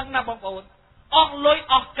នឿហ្នឹងណាបងប្អូនអស់លុយ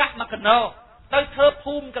អស់កាក់មកកណោទៅធ្វើ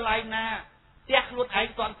ភូមិកន្លែងណាផ្ទះខ្លួនឯង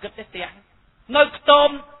ទាន់គិតទេផ្ទះនៅខ្ទម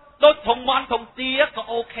ដូចធំមន់ធំទាក៏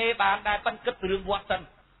អូខេបានដែរប៉ិនគិតពីរឿងវត្តសិន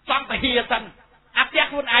សង្ឃហិសិនអាផ្ទះ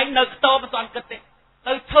ខ្លួនឯងនៅខ្ទមមិនទាន់គិតទេ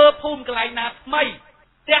ទៅធ្វើភូមិកន្លែងណាថ្មី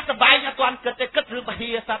ផ្ទះសបាយអត់ទាន់គិតទេគិតរឿងពហិ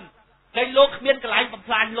សិនតែលោកគ្មានកន្លែងបំ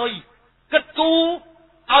ផ្លាញលុយគិតគូ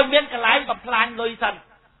ឲ្យមានកន្លែងបំផ្លាញលុយសិន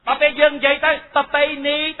ដល់ពេលយើងនិយាយទៅប្រពៃ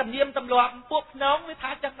ណីទំនៀមទម្លាប់ពួកភ្នំវា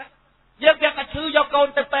ថាចឹងដែរយើងវាតែឈឺយកកូន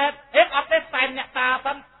ទៅពេទ្យហេតុអត់ទេសែនអ្នកតា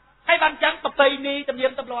សិនហើយបានចឹងប្រពៃណីទំនៀ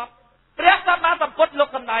មទម្លាប់ព្រះសម្មាសម្ពុទ្ធលោក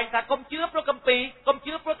សម្ដែងថាកុំជឿព្រោះគម្ពីរកុំ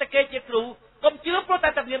ជឿព្រោះតែគេជាគ្រូកុំជឿព្រោះតែ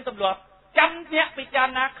ទំនៀមទម្លាប់ចាំអ្នកពិចារ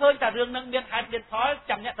ណាឃើញថារឿងនឹងមានហេតុមានផល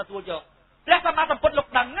ចាំអ្នកទទួលយកព្រះសម្មាសម្ពុទ្ធលោក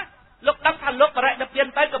ដឹងណាលោកដឹងថាលោកបរិនិព្វាន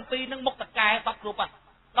ទៅគម្ពីរនឹងមុខតកែសពគ្រប់ហ្នឹង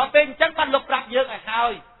ដល់ពេលអញ្ចឹងបានលោកប្រាប់យើងឲ្យហើ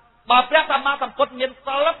យបើព្រះសម្មាសម្ពុទ្ធមាន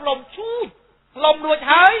សិលផ្លុំឈូចផ្លុំរួច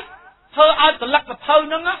ហើយធ្វើឲ្យសន្លឹកសភៅ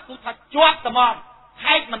ហ្នឹងគឺថាជាប់ត្មង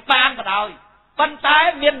ហែកមិនបានក៏ដោយប៉ុន្តែ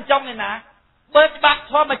មានអញ្ចឹងឯណាបើច្បាប់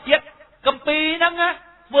ធម្មជាតិគម្ពីរហ្នឹង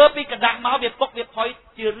ធ្វើពីកដាក់មកវាពុកវាផុយ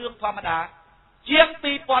ជារឿងធម្មតាជាង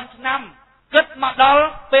 2000 ឆ្នាំគិតមកដល់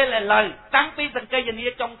ពេលឥឡូវតាំងពីសង្កេយនា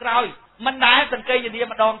ចុងក្រោយមិនដែលសង្កេយនា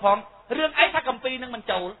ម្ដងផងរឿងអីថាគម្ពីរហ្នឹងមិន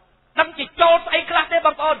ចូលដឹងជាចូលស្អីខ្លះទេប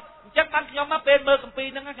ងប្អូនអញ្ចឹងបានខ្ញុំមកពេលមើលគម្ពីរ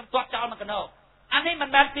ហ្នឹងខ្ញុំទាត់ចោលមកកណោអានេះមិន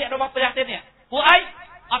មែនពាក្យរបស់ព្រះទេនេះព្រោះអី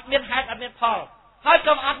អត់មានហេតុអត់មានផលហើយ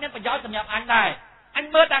ក៏អត់មានប្រយោជន៍សម្រាប់អញដែរអញ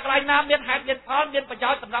មើលតែកន្លែងណាមានហេតុមានផលមានប្រយោ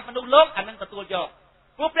ជន៍សម្រាប់មនុស្សលោកអានឹងទទួលយក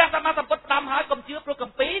ព្រោះព្រះសម្មាសម្ពុទ្ធតាមហើយកុំជឿព្រោះគ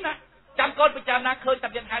ម្ពីរណាចាំកូនពិចារណាឃើញតែ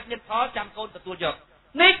មានហេតុមានផលចាំកូនទទួលយក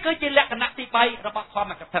នេះគឺជាលក្ខណៈទី3របស់ធម្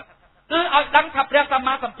មកថាគឺឲ្យដឹងថាព្រះសម្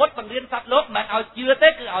មាសម្ពុទ្ធបង្រៀនសត្វលោកមិនឲ្យជឿទេ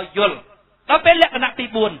គឺឲ្យយល់ដល់ពេលលក្ខណៈទី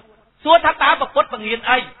4សួរថាតើព្រះពុទ្ធបង្រៀន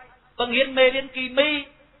អីបង្រៀនមេរៀនគីមី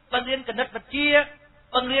បង្រៀនគណិតវិទ្យា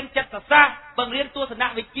បង្រៀនចិត្តសាស្ត្របង្រៀនទស្សន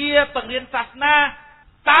វិជ្ជាបង្រៀនសាសនា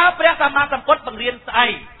តើព្រះសម្មាសម្ពុទ្ធបង្រៀនស្អី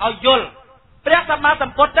ឲ្យយល់ព្រះសម្មាស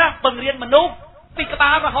ម្ពុទ្ធបង្រៀនមនុស្សពីក្បា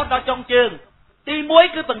លរហូតដល់ចុងជើងទី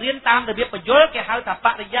1គឺបង្រៀនតាមរបៀបបញ្យលគេហៅថាប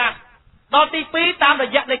រិយាដល់ទី2តាមរ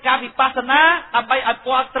យៈនៃការវិបស្សនាដើម្បីឲ្យ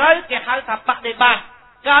ពាល់ត្រូវគេហៅថាបដិបត្តិ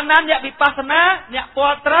កាលណាអ្នកវិបស្សនាអ្នកពា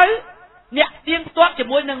ល់ត្រូវអ្នកទៀងទាត់ជា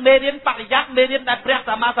មួយនឹងមេរៀនបរិយាមេរៀនដែលព្រះ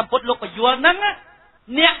សម្មាសម្ពុទ្ធលោកបញ្យលហ្នឹង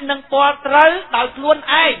អ្នកនឹងពាល់ត្រូវដោយខ្លួន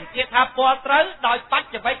ឯងគេថាពាល់ត្រូវដោយបច្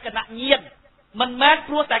ចវេកនញ្ញាណមិនមែន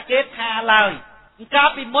ព្រោះតែគេថាឡើយកាល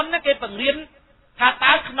ពីមុនគេបង្រៀនថា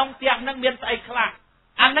តើក្នុងផ្ទះហ្នឹងមានស្អីខ្លះ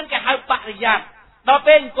អាហ្នឹងគេហៅបរិយាដល់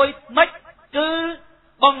ពេលអង្គុយមិនគឺ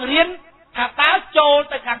បង្រៀនថាតើចូល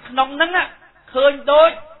ទៅខាងក្នុងហ្នឹងឃើញដូច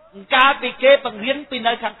កាលពីគេបង្រៀនពី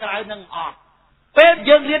នៅខាងក្រៅហ្នឹងអត់ពេល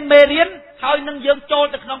យើងរៀនមេរៀនហើយនឹងយើងចូល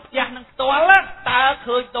ទៅក្នុងផ្ទះហ្នឹងផ្ទាល់តើ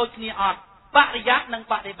ឃើញដូចគ្នាអត់បរិយានិង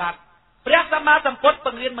បដិបត្តិព្រះសម្មាសម្ពុទ្ធប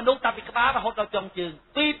ង្រៀនមនុស្សតាពីក្បាលរហូតដល់ចុងជើង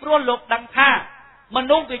ពីព្រោះលោកដឹងថាម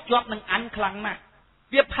នុស្សវាជាប់នឹងអញខ្លាំងណាស់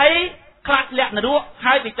វាភ័យខ្លាចលាក់នរក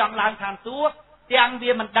ហើយវាចង់ឡើងឋានសួគ៌ទាំង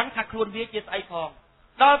វាមិនដឹងថាខ្លួនវាជាស្អីផង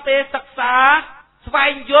ដល់ពេលសិក្សាស្វែ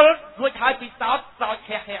ងយល់រួចហើយពិសោធន៍សោច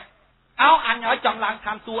ខះអអញឲ្យចង់ឡើង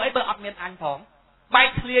ឋានសួគ៌អីបើអត់មានអញផងបែក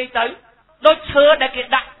ធ្លាយទៅដូចឈើដែលគេ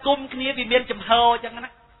ដាក់គុំគ្នាវាមានចំហអញ្ចឹង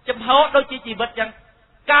ណាចំហដូចជាជីវិតអញ្ចឹង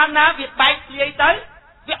កាលណាវាបែកធ្លាយទៅ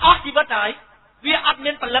វាអស់ជីវិតហើយវាអត់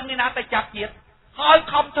មានព្រលឹងនេះណាទៅចាប់ទៀតហើយ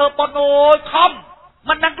ខំធ្វើបុណ្យអូយខំ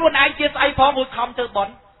មិនដឹងខ្លួនឯងជាស្អីផងមួយខំធ្វើបុ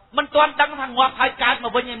ណ្យមិនទាន់ដឹងថាងាប់ហើយកើតម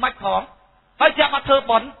កវិញឯមិនផងហើយចាប់មកធ្វើ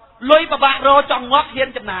បុណ្យលុយពិបាករចង់ងាប់ហ៊ាន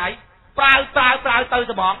ចំណាយប្រើទៅ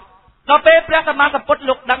ស្មងដល់ពេលព្រះសម្មាសម្ពុទ្ធ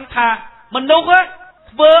លោកដឹងថាមនុស្ស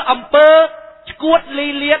ធ្វើអំពើឈួតលី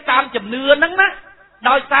លាតាមជំនឿហ្នឹងណា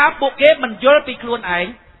ដោយសារពួកគេមិនយល់ពីខ្លួនឯង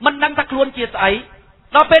មិនដឹងថាខ្លួនជាស្អី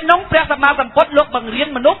ដល់ពេលនោះព្រះសម្មាសម្ពុទ្ធលោកបង្រៀន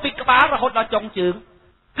មនុស្សពីក្បាលរហូតដល់ចុងជើង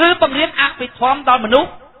គឺបង្រៀនអភិធម្មដល់មនុស្ស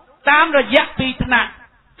តាមរយៈ2ថ្នាក់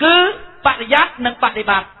គឺបរិយានិងបដិ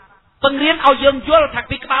បត្តិបង្រៀនឲ្យយើងយល់ថា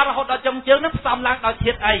ពីក្បាលរហូតដល់ចុងជើងនឹងផ្សំឡើងដោយ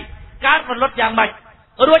ធាតុអីការប្រលត់យ៉ាងម៉េច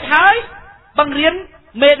រួចហើយបង្រៀន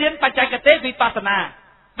មេរៀនបច្ចេកទេសវិបស្សនា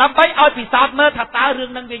ដើម្បីឲ្យពិសោធន៍មើលថាតើរឿ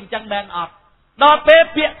ងនឹងវាអញ្ចឹងមែនអត់ដល់ពេល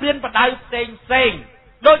ពាក្យព្រានបដៅផ្សេង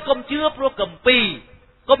ដោយកុំជឿព្រោះគម្ពីរ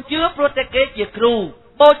កុំជឿព្រោះតែគេជាគ្រូ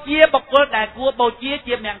បូជាបុគ្គលដែលគួរបូជា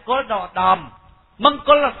ជាមង្គលដល់ឧត្តមមង្គ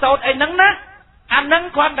លសោតអីហ្នឹងណាអាហ្នឹង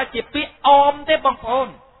គ្រាន់តែជាពាក្យអមទេបងប្អូន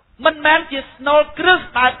មិនមែនជាស្នូលគ្រឹះ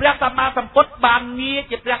ដែលព្រះសម្មាសម្ពុទ្ធបានងារ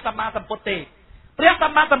ជាព្រះសម្មាសម្ពុទ្ធទេព្រះស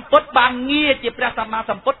ម្មាសម្ពុទ្ធបានងារជាព្រះសម្មា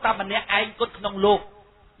សម្ពុទ្ធតែម្នាក់ឯងគត់ក្នុងលោក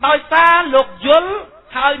ដោយសារលោកយល់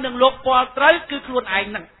ហើយនឹងលោកពាល់ត្រូវគឺខ្លួនឯង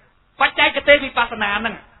ហ្នឹងបច្ចេកទេសវិបស្សនាហ្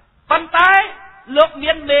នឹងប៉ុន្តែលោក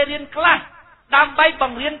មានមេរៀនខ្លះដើម្បីប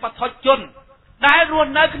ង្រៀនបឋមជនដែលរ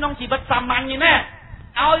ស់នៅក្នុងជីវិតសាមញ្ញនេះណា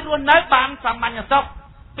ឲ្យរស់នៅបានសាមញ្ញសុខ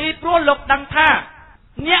ពីព្រោះលោកដឹងថា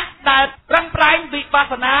អ្នកដែលប្រឹងប្រែងវិបស្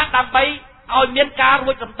សនាដើម្បីឲ្យមានការ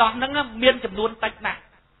រួចរំដោះនឹងមានចំនួនតិចណាស់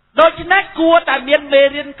ដូច្នេះគួរតែមានមេ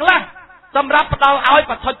រៀនខ្លះសម្រាប់ផ្ដល់ឲ្យ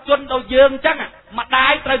បឋិជនដូចយើងអញ្ចឹងម្ដា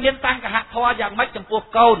យត្រូវមានសង្ឃហធម៌យ៉ាងម៉េចចំពោះ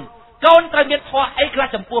កូនកូនត្រូវមានធម៌អីខ្លះ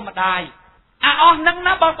ចំពោះម្ដាយអស់ហ្នឹង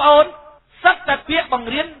ណាបងប្អូនសិតតែពាក្យប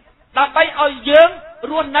ង្រៀនដើម្បីឲ្យយើង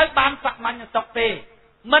រស់នៅបានសាមញ្ញសុខទេ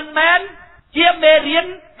មិនមែនជាមេរៀន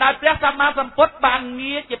ដែលព្រះសម្មាសម្ពុទ្ធបាន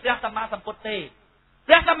ងារជាព្រះសម្មាសម្ពុទ្ធទេ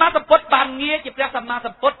ព្រះសម្មាសម្ពុទ្ធបានងារជាព្រះសម្មាស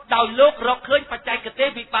ម្ពុទ្ធដោយលោករកឃើញបច្ចេកទេស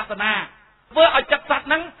វិបស្សនាធ្វើឲ្យចិត្តសត្វ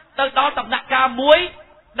ហ្នឹងទៅដល់ដំណាក់កាលមួយ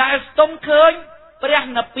ដែលស្ទង់ឃើញព្រះ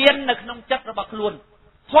និព្វាននៅក្នុងចិត្តរបស់ខ្លួន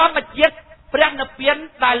ធម្មជាតិព្រះនិព្វាន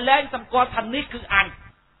ដែលលែងសម្គាល់ថានេះគឺអញ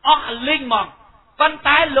អស់លីងហ្មងប៉ុន្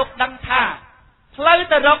តែលោកដឹងថាផ្លូវ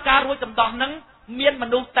ទៅរកការរួចចំដោះហ្នឹងមានម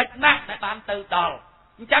នុស្សតិចណាស់ដែលបានទៅដល់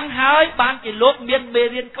អញ្ចឹងហើយបានជាលោកមានមេ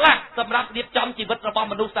រៀនខ្លះសម្រាប់រៀបចំជីវិតរបស់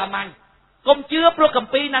មនុស្សសាមញ្ញកុំជឿព្រោះគ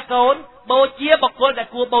ម្ពីរណាកូនបូជាបុគ្គលដែល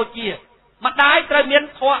គួរបូជាម្ដាយត្រូវមាន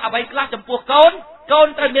ធម៌អ្វីខ្លះចំពោះកូនកូន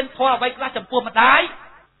ត្រូវមានធម៌អ្វីខ្លះចំពោះម្ដាយ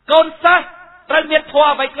កូនសិស្សត្រូវមានធម៌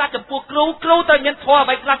អ្វីខ្លះចំពោះគ្រូគ្រូត្រូវមានធម៌អ្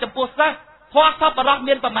វីខ្លះចំពោះសិស្សធម៌សពបរោះ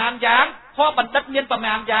មានប្រមាណយ៉ាងធម៌បណ្ឌិតមានប្រ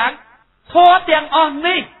មាណយ៉ាងធម៌ទាំងអស់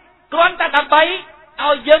នេះគ្រាន់តែដើម្បី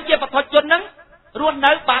ឲ្យយើងជាបឋិជននឹងរស់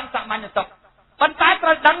នៅបានសាមញ្ញសុខប៉ុន្តែត្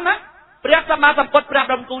រូវដឹងណាព្រះសម្មាសម្ពុទ្ធព្រះ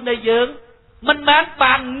បរមគ្រូនៃយើងមិនមែន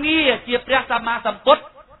បានងារជាព្រះសម្មាសម្ពុទ្ធ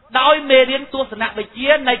ដោយមេរៀនទស្សនវិជ្ជា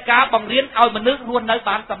នៃការបង្រៀនឲ្យមនុស្សរស់នៅ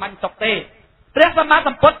បានសាមញ្ញសុខទេព្រះសម្មាស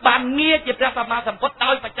ម្ពុទ្ធបានងារជាព្រះសម្មាសម្ពុទ្ធ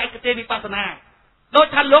ដោយបច្ចេកទេសវិបស្សនាដូច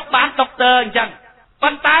ថាលោកបានដុកទ័រអញ្ចឹង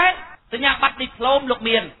ប៉ុន្តែសញ្ញាបត្រឌីប្លូមលោក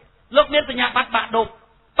មានសញ្ញាបត្របាក់ឌុប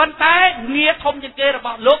ប៉ុន្តែងារធំជាងគេរប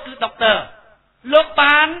ស់លោកគឺដុកទ័រលោក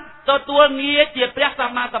បានទទួលងារជាព្រះស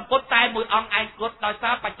ម្មាសម្ពុទ្ធតែមួយអង្គឯងគត់ដោយសា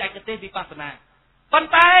របច្ចេកទេសវិបស្សនាប៉ុន្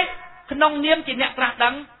តែក្នុងនាមជាអ្នកត្រាស់ដឹ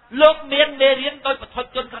ងលោកមានមេរៀនដោយបឋិ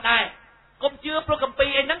ជនក៏ដែរកុំជឿព្រោះគម្ពីរ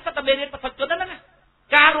អីហ្នឹងក៏តែមេរៀនបឋិជនហ្នឹង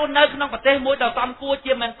ការរស់នៅក្នុងប្រទេសមួយដ៏សំគួរ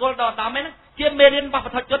ជាមង្គលដ៏ឧត្តមហ្នឹងជាមេរៀនរបស់ប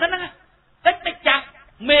ឋិជនហ្នឹងតិចចាស់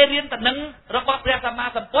មេរៀនតំណឹងរបស់ព្រះសម្មា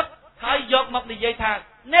សម្ពុទ្ធហើយយកមកនិយាយថា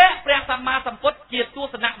អ្នកព្រះសម្មាសម្ពុទ្ធជាទ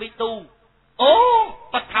ស្សនវិទូអូ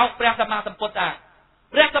បថោកព្រះសម្មាសម្ពុទ្ធតា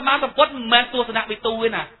ព្រះសម្មាសម្ពុទ្ធមិនមែនទស្សនវិទូទេ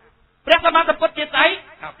ណាព្រះសម្មាសម្ពុទ្ធជាស្អី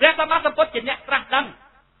ព្រះសម្មាសម្ពុទ្ធជាអ្នកត្រាស់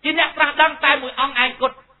ដឹងតែមួយអង្គឯងគ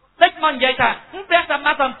ត់តិចមកនិយាយថាព្រះសម្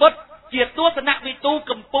មាសម្ពុទ្ធជាទស្សនវិទូ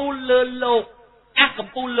កម្ពូលលើលោកក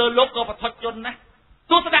ម្ពូលលើលោកក៏បឋិជនណា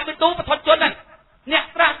ទស្សនវិទូបឋិជនណាអ្នក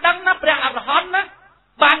ត្រាស់ដឹងណាព្រះអរហន្តណា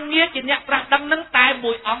បានងារជាអ្នកត្រាស់ដឹងនឹងតែ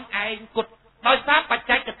មួយអង្គឯងគត់ដោយសារបច្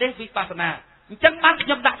ចេកទេសវិបស្សនាអញ្ចឹងបានខ្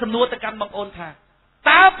ញុំដាក់សំណួរទៅកាន់បងប្អូនថា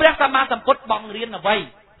តើព្រះសម្មាសម្ពុទ្ធបង្រៀនអ្វី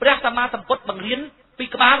ព្រះសម្មាសម្ពុទ្ធបង្រៀនពី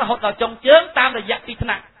ក្បាលរហូតដល់ចុងជើងតាមរយៈពីរថ្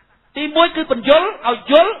នាក់ទី1គឺបញ្យលឲ្យ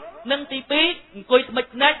យល់និងទី2អង្គុយថ្មិច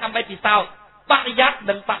ភ្នែកដើម្បីពិសោធន៍បរិយ័ត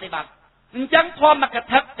និងបដិបត្តិអញ្ចឹងធម្មក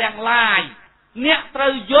ថាទាំងឡាយអ្នកត្រូ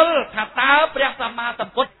វយល់ថាតើព្រះសម្មាស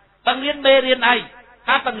ម្ពុទ្ធបង្រៀនមេរៀនអី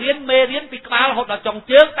ថាបង្រៀនមេរៀនពីក្បាលរហូតដល់ចុង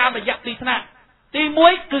ជើងតាមរយៈពីរថ្នាក់ទី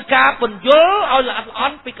1គឺការបញ្យលឲ្យល្អិតល្អ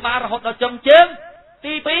ន់ពីក្បាលរហូតដល់ចុងជើង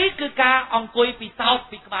ទី2គឺការអង្គុយពិសោធន៍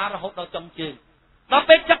ពីក្បាលរហូតដល់ចុងជើងដល់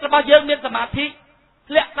ពេលចិត្តរបស់យើងមានសមាធិ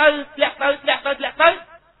ធ្លាក់ទៅ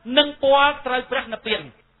នឹងពណ៌ត្រូវព្រះនិព្វាន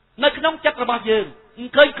នៅក្នុងចិត្តរបស់យើង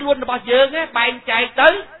ឃើញខ្លួនរបស់យើងបែងចែកទៅ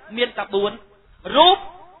មានតែ4រូប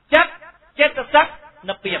ចិត្តចេតសិក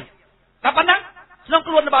និព្វានតែប៉ុណ្ណឹងក្នុង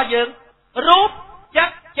ខ្លួនរបស់យើងរូបចិ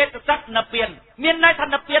ត្តចេតសិកនិព្វានមានន័យថា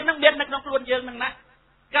និព្វាននឹងមាននៅក្នុងខ្លួនយើងនឹងណា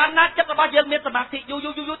កាលណាចិត្តរបស់យើងមានសមាធិយូរ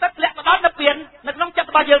ទៅធ្លាក់ទៅដល់និព្វាននៅក្នុងចិត្ត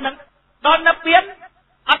របស់យើងនឹងដល់និព្វាន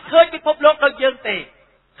អត់ឃើញពិភពលោកដូចយើងទេ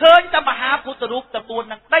ឃើញតែមហាពុទ្ធរូបទាំង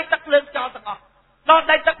4នឹងដីទឹកភ្លើងចោលទាំងអស់ដល់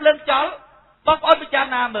ដីទឹកភ្លើងចោលបងប្អូនពិចារ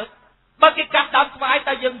ណាមើលបើគេកាត់ដើមស្វាយ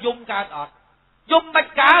តើយើងយំកើតអត់យំមិន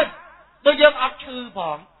កើតបើយើងអត់ឈឺផ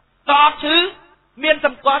ងតើអត់ឈឺមានស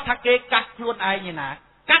ម្គាល់ថាគេកាត់ខ្លួនឯងឯណា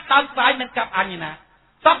កាត់ដើមស្វាយមិនកាប់អញឯណា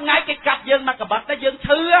សពថ្ងៃគេកាត់យើងមកកបាត់តែយើង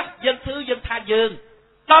ឈឺយើងថាយើង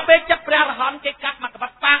ដល់ពេលចិត្តព្រះអរហន្តគេកាត់មកកបា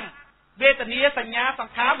ត់ប៉ាំងវេទនាសញ្ញាស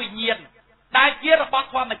ង្ខារវិញ្ញាណដែលជារបស់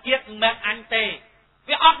ធម្មជាតិមិនមែនអញទេ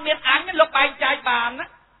វាអត់មានអញលោកបែងចែកបានណា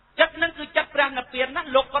ចិត្តនឹងគឺចិត្តព្រះនិព្វានណា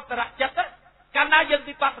លោកកតរៈចិត្តកាលណាយើង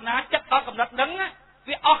វិបស្សនាចិត្តដល់កម្រិតហ្នឹង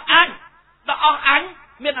វាអស់អញដល់អស់អញ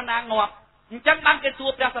មានអនាងាប់អញ្ចឹងបានគេសួរ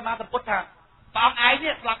ព្រះសម្មាសម្ពុទ្ធថាព្រះអង្គឯង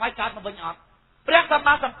នេះស្លាប់ហើយកើតមកវិញអត់ព្រះសម្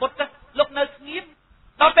មាសម្ពុទ្ធលោកនៅស្ងៀម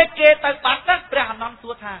ដល់ពេលគេទៅបាត់ព្រះអនន្តសួ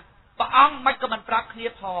រថាព្រះអង្គមិនក៏មិនប្រាប់គ្នា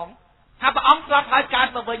ផងថាព្រះអង្គស្លាប់ហើយកើត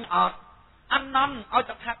មកវិញអត់អនន្តឲ្យ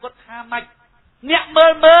តថាគតថាម៉េចអ្នក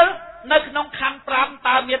មើលនៅក្នុងខណ្ឌ5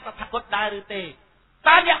តើមានតថាគតដែរឬទេ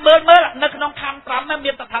តើអ្នកមើលនៅក្នុងខណ្ឌ5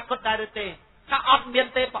មានតថាគតដែរឬទេ ថាអត់មាន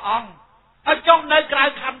ទេព្រះអង្គហើយចុះនៅក្រៅ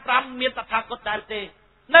ខណ្ឌ5មានតថាគតដែរទេ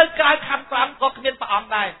នៅក្រៅខណ្ឌ5ក៏គ្មានព្រះអង្គ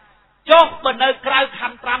ដែរចុះបើនៅក្រៅខ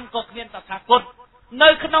ណ្ឌ5ក៏គ្មានតថាគតនៅ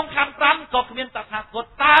ក្នុងខណ្ឌ5ក៏គ្មានតថាគត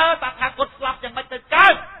តើតថាគតស្លាប់យ៉ាងម៉េចទៅកើ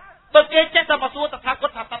តបើគេចេះតែមកសួរតថាគ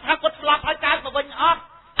តថាតថាគតស្លាប់ហើយកើតមកវិញអត់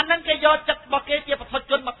អានឹងគេយកចិត្តរបស់គេជាបឋម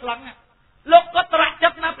ជនមកខ្លាំងលោកកតរៈចិ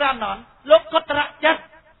ត្តណាព្រះអនន្តលោកកតរៈចិត្ត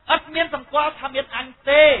អត់មានសម្គាល់ថាមានអញ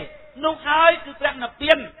ទេនោះហើយគឺព្រះនិព្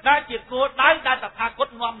វានដែលជាគោលដៅដែលតថាគត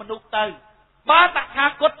នាំមនុស្សទៅបើតថា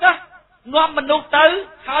គតនាំមនុស្សទៅ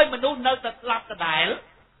ហើយមនុស្សនៅតែស្លាប់ដដែល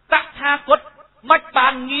តថាគតមិនបា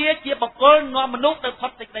នងារជាបុគ្គលនាំមនុស្សទៅផុ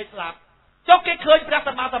តសេចក្តីស្លាប់ចុះគេឃើញព្រះស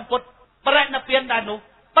ម្មាសម្ពុទ្ធបរិនិព្វានដែរនោះ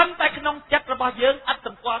ប៉ុន្តែក្នុងចិត្តរបស់យើងអត់ស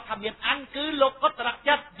ម្គាល់ថាមានអញគឺលោកកតរៈ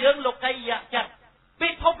ចិត្តយើងលោកីយៈចិត្តពិ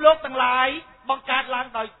ភពលោកទាំងឡាយបង្កើតឡើង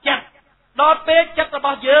ដោយចិត្តដល់ពេលចិត្តរប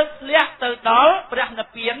ស់យើងធ្លាក់ទៅដល់ព្រះនិ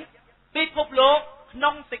ព្វានពិភពលោកក្នុ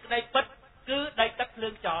ងសេចក្តីពិតគឺដីទឹកភ្លើ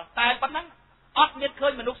ងចោលតែប៉ុណ្ណឹងអត់មានឃើ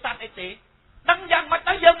ញមនុស្សសត្វអីទេដឹងយ៉ាងម៉េច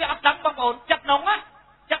ទៅយើងវាអត់ដឹងបងប្អូនចិត្តនង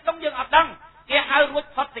យើងអត់ដឹងគេហៅរួច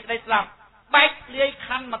ផុតសេចក្តីស្លាប់បែកធ្លាយខ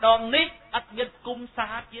ណ្ឌម្ដងនេះអត់មានគុំសា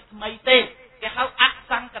ជាថ្មីទេគេហៅអ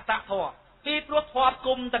សង្កតធម៌ពីព្រោះធម៌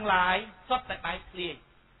គុំទាំងឡាយសុទ្ធតែបែកធ្លាយ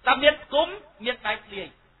តែមានគុំមានបែកធ្លាយ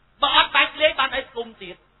បើអត់បែកធ្លាយបានអីគុំ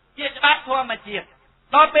ទៀតជាច្បាប់ធម៌ជាតិ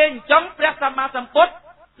ដល់ពេលអញ្ចឹងព្រះសម្មាសម្ពុទ្ធ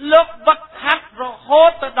លោកវឹកហាត់រហូ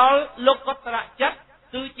តទៅដល់លោកកតរៈចិត្ត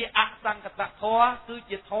គឺជាអសង្កតធម៌គឺ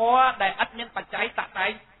ជាធម៌ដែលអត់មានបច្ច័យតតែ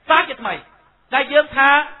ងសាជាថ្មីដែលយើងថា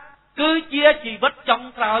គឺជាជីវិតចុង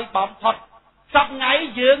ក្រោយបំផុតសពថ្ងៃ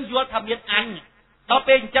យើងយល់ថាមានអញដល់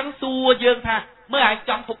ពេលអញ្ចឹងសួរយើងថាមើលឯង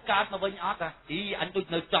ចង់ភពកើតមកវិញអត់អញដូច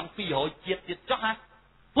នៅចង់200ជាតិទៀតចុះណា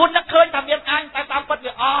ពួកនឹកឃើញថាមានអញតែតាមពិត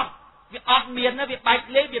វាអត់មានវាបែក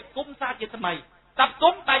ធ្លាយវាគុំសាជាថ្មីតែ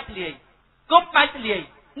គុំបែកធ្លាយ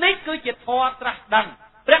នេះគឺជាធម៌ត្រាស់ដឹង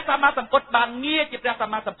ព្រះសម្មាសម្ពុទ្ធបានងារជាព្រះស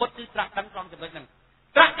ម្មាសម្ពុទ្ធគឺត្រាស់ដឹងត្រង់ចំណុចហ្នឹង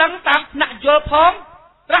ត្រាស់ដឹងតាមថ្នាក់យល់ផង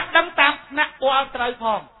ត្រាស់ដឹងតាមថ្នាក់ពាល់ត្រូវផ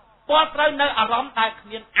ងពាល់ត្រូវនៅអារម្មណ៍ដែលគ្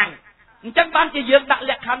មានអញអញ្ចឹងបានជាយើងដាក់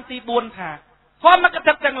លក្ខខណ្ឌទី4ថាធម៌ក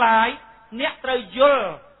ថាទាំងឡាយអ្នកត្រូវយល់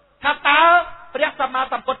ថាតើព្រះសម្មា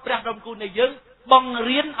សម្ពុទ្ធព្រះរំគូនៃយើងបង្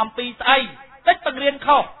រៀនអំពីស្អីតិចបង្រៀន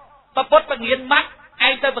ខុសប្រពុតបង្រៀនម៉ាក់ឯ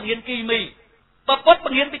ងទៅបង្រៀនគីមីប្រពុតប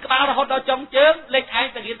ង្រៀនពីក្បាលរហូតដល់ចុងជើងលេខឯង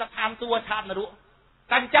ទៅរៀនទៅឋានសួគ៌ឋាននរក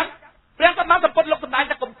តែអញ្ចឹងព្រះសម្មាសម្ពុទ្ធលោកសម្ដែង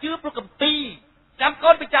តែកុំជឿព្រោះកំពីចាំកូ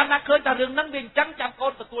នពិចារណាឃើញថារឿងហ្នឹងវាអញ្ចឹងចាំកូ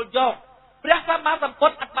នទទួលយកព្រះសម្មាសម្ពុ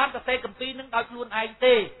ទ្ធអត់បានសរសេរកំពីនឹងដោយខ្លួនឯង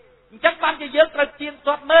ទេអញ្ចឹងបានជាយើងត្រូវទៀង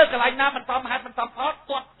ទាត់មើលកន្លែងណាមិនសមហេតុមិនសមផល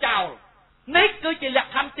ទាត់ចោលនេះគឺជាលក្ខ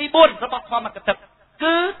ខណ្ឌទី4របស់ធម្មកថា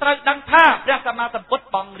គឺត្រូវដឹងថាព្រះសម្មាសម្ពុទ្ធ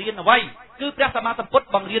បង្រៀនអ្វីគឺព្រះសម្មាសម្ពុទ្ធ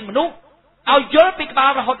បង្រៀនមនុស្សឲ្យយល់ពីក្បាល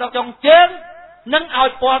រហូតដល់ចុងជើងនិងឲ្យ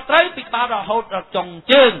ពាល់ត្រូវពីក្បាលរហូតដល់ចុង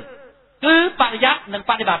ជើងគឺបរិយ័តនិង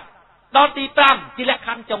បដិបត្តិដល់ទី5ជាលក្ខខ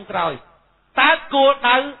ណ្ឌចុងក្រោយតើគោល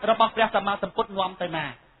ដៅរបស់ព្រះសម្មាសម្ពុទ្ធនាំទៅ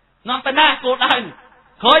ណាគោលដៅ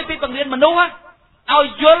ក្រោយពីបង្រៀនមនុស្សឲ្យ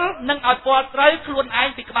យល់និងឲ្យពាល់ត្រូវខ្លួនឯង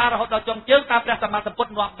ពីក្បាលរហូតដល់ចុងជើងតើព្រះសម្មាសម្ពុទ្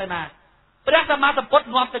ធនាំទៅណាព្រះសម្មាសម្ពុទ្ធ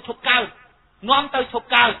នាំទៅឈប់កើត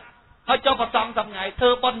ហើយចុះប្រសងសំថ្ងៃធ្វើ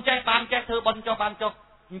បុណ្យចេះបានចេះធ្វើបុណ្យចុះបានចុះ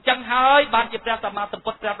អញ្ចឹងហើយបានជាព្រះសម្មាសម្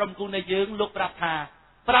ពុទ្ធព្រះរំគូនៃយើងលោកប្រាប់ថា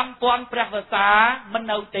5000ព្រះវស្សាមិន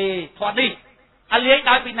នៅទេធម៌នេះអាលាយ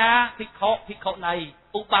ដោយពីណាភិក្ខុនៃ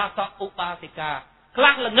ឧបាសកឧបាសិកាខ្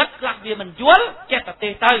លះល្ងឹតខ្លះវាមិនយល់ចេះតែទេ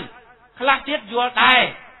ទៅខ្លះទៀតយល់ដែរ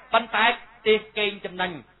ប៉ុន្តែទេកេងចំណេ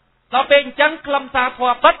ញដល់ពេលអញ្ចឹងខ្លឹមសារធ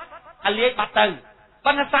ម៌ពិតអាលាយបាត់ទៅ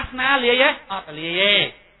ប៉ុន្តែសាសនាលាយអត់លាយ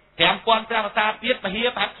ទេ5000ព្រះវស្សាទៀតពហិ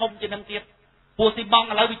បាត់ធំជាងនឹងទៀតពូស៊ីបង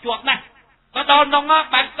ឥឡូវវាជាប់ណាស់ក៏ដល់នង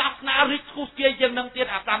បែបសាសនារិះគូសជាជាងនឹងទៀត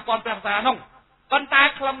អា5000ព្រះវស្សានោះប៉ុន្តែ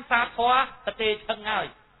ខ្លឹមសារធម៌ប្រទេសឈឹងហើយ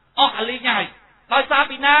អស់អាលីងហើយដោយសារ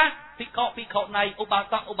ពីណាភិក្ខុនៃឧបា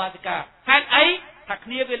សកឧបាសិកាហេតុអីថាគ្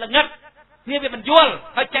នាវាល្ងឹតគ្នាវាមិនយល់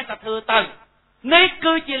ហើយចេះតែធ្វើទៅនេះ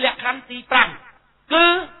គឺជាលក្ខខណ្ឌទី5គឺ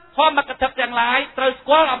ធម៌កថាទាំងឡាយត្រូវស្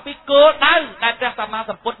គាល់អំពីគោលដៅដែលព្រះសម្មា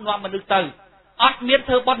សម្ពុទ្ធនាំមនុស្សទៅអត់មាន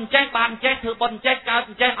ធ្វើបុណ្យចេះបានចេះធ្វើបុណ្យចេះកើត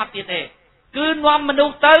ចេះអត់ទៀតទេគឺនាំមនុ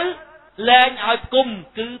ស្សទៅលែងឲ្យផ្គុំ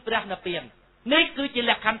គឺព្រះនិព្វាននេះគឺជា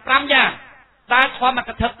លក្ខខណ្ឌ5យ៉ាងដែលធម៌ក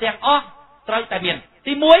ថាទាំងអស់ត្រូវតែមាន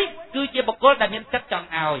ទី1គឺជាបុគ្គលដែលមានចិត្តចង់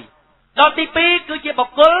ឲ្យដល់ទី2គឺជាបុ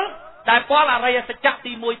គ្គលដែលពាល់អរិយសច្ចៈ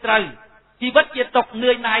ទី1ត្រូវជីវិតជាទុក្ខ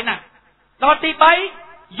នឿយណាយណាស់ដល់ទី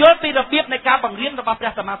3យល់ពីរបៀបនៃការបង្រៀនរបស់ព្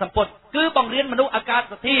រះសម្មាសម្ពុទ្ធគឺបង្រៀនមនុស្សឲ្យកើត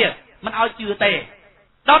សទ្ធាមិនឲ្យជឿទេ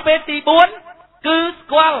ដល់ពេលទី4គឺស្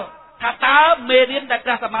គាល់ថាតើមេរៀនដែលព្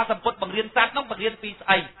រះសម្មាសម្ពុទ្ធបង្រៀនសត្វនោះបង្រៀនពីស្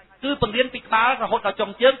អីគឺបង្រៀនពីក្បាលរហូតដល់ចុ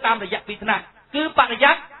ងជើងតាមរយៈ2ថ្នាក់គឺបរិ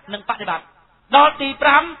យ័តនិងបដិបត្តិដល់ទី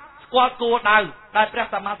5ស្គាល់គោលដៅដែលព្រះ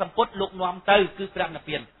សម្មាសម្ពុទ្ធលោកនាំទៅគឺព្រះនិព្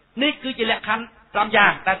វាន នេះគឺជាលក្ខខណ្ឌ5យ៉ា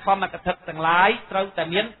ងដែលធម្មកថាទាំងឡាយត្រូវតែ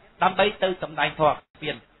មានដើម្បីទៅសម្ដែងធម៌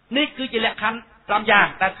ពៀននេះគឺជាលក្ខខណ្ឌ5យ៉ាង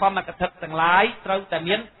ដែលធម្មកថាទាំងឡាយត្រូវតែ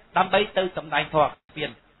មានដើម្បីទៅសម្ដែងធម៌ពៀន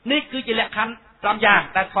នេះគឺជាលក្ខខណ្ឌ5យ៉ាង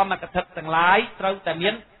ដែលធម្មកថាទាំងឡាយត្រូវតែមា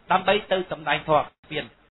នដើម្បីទៅសម្ដែងធម៌ពៀន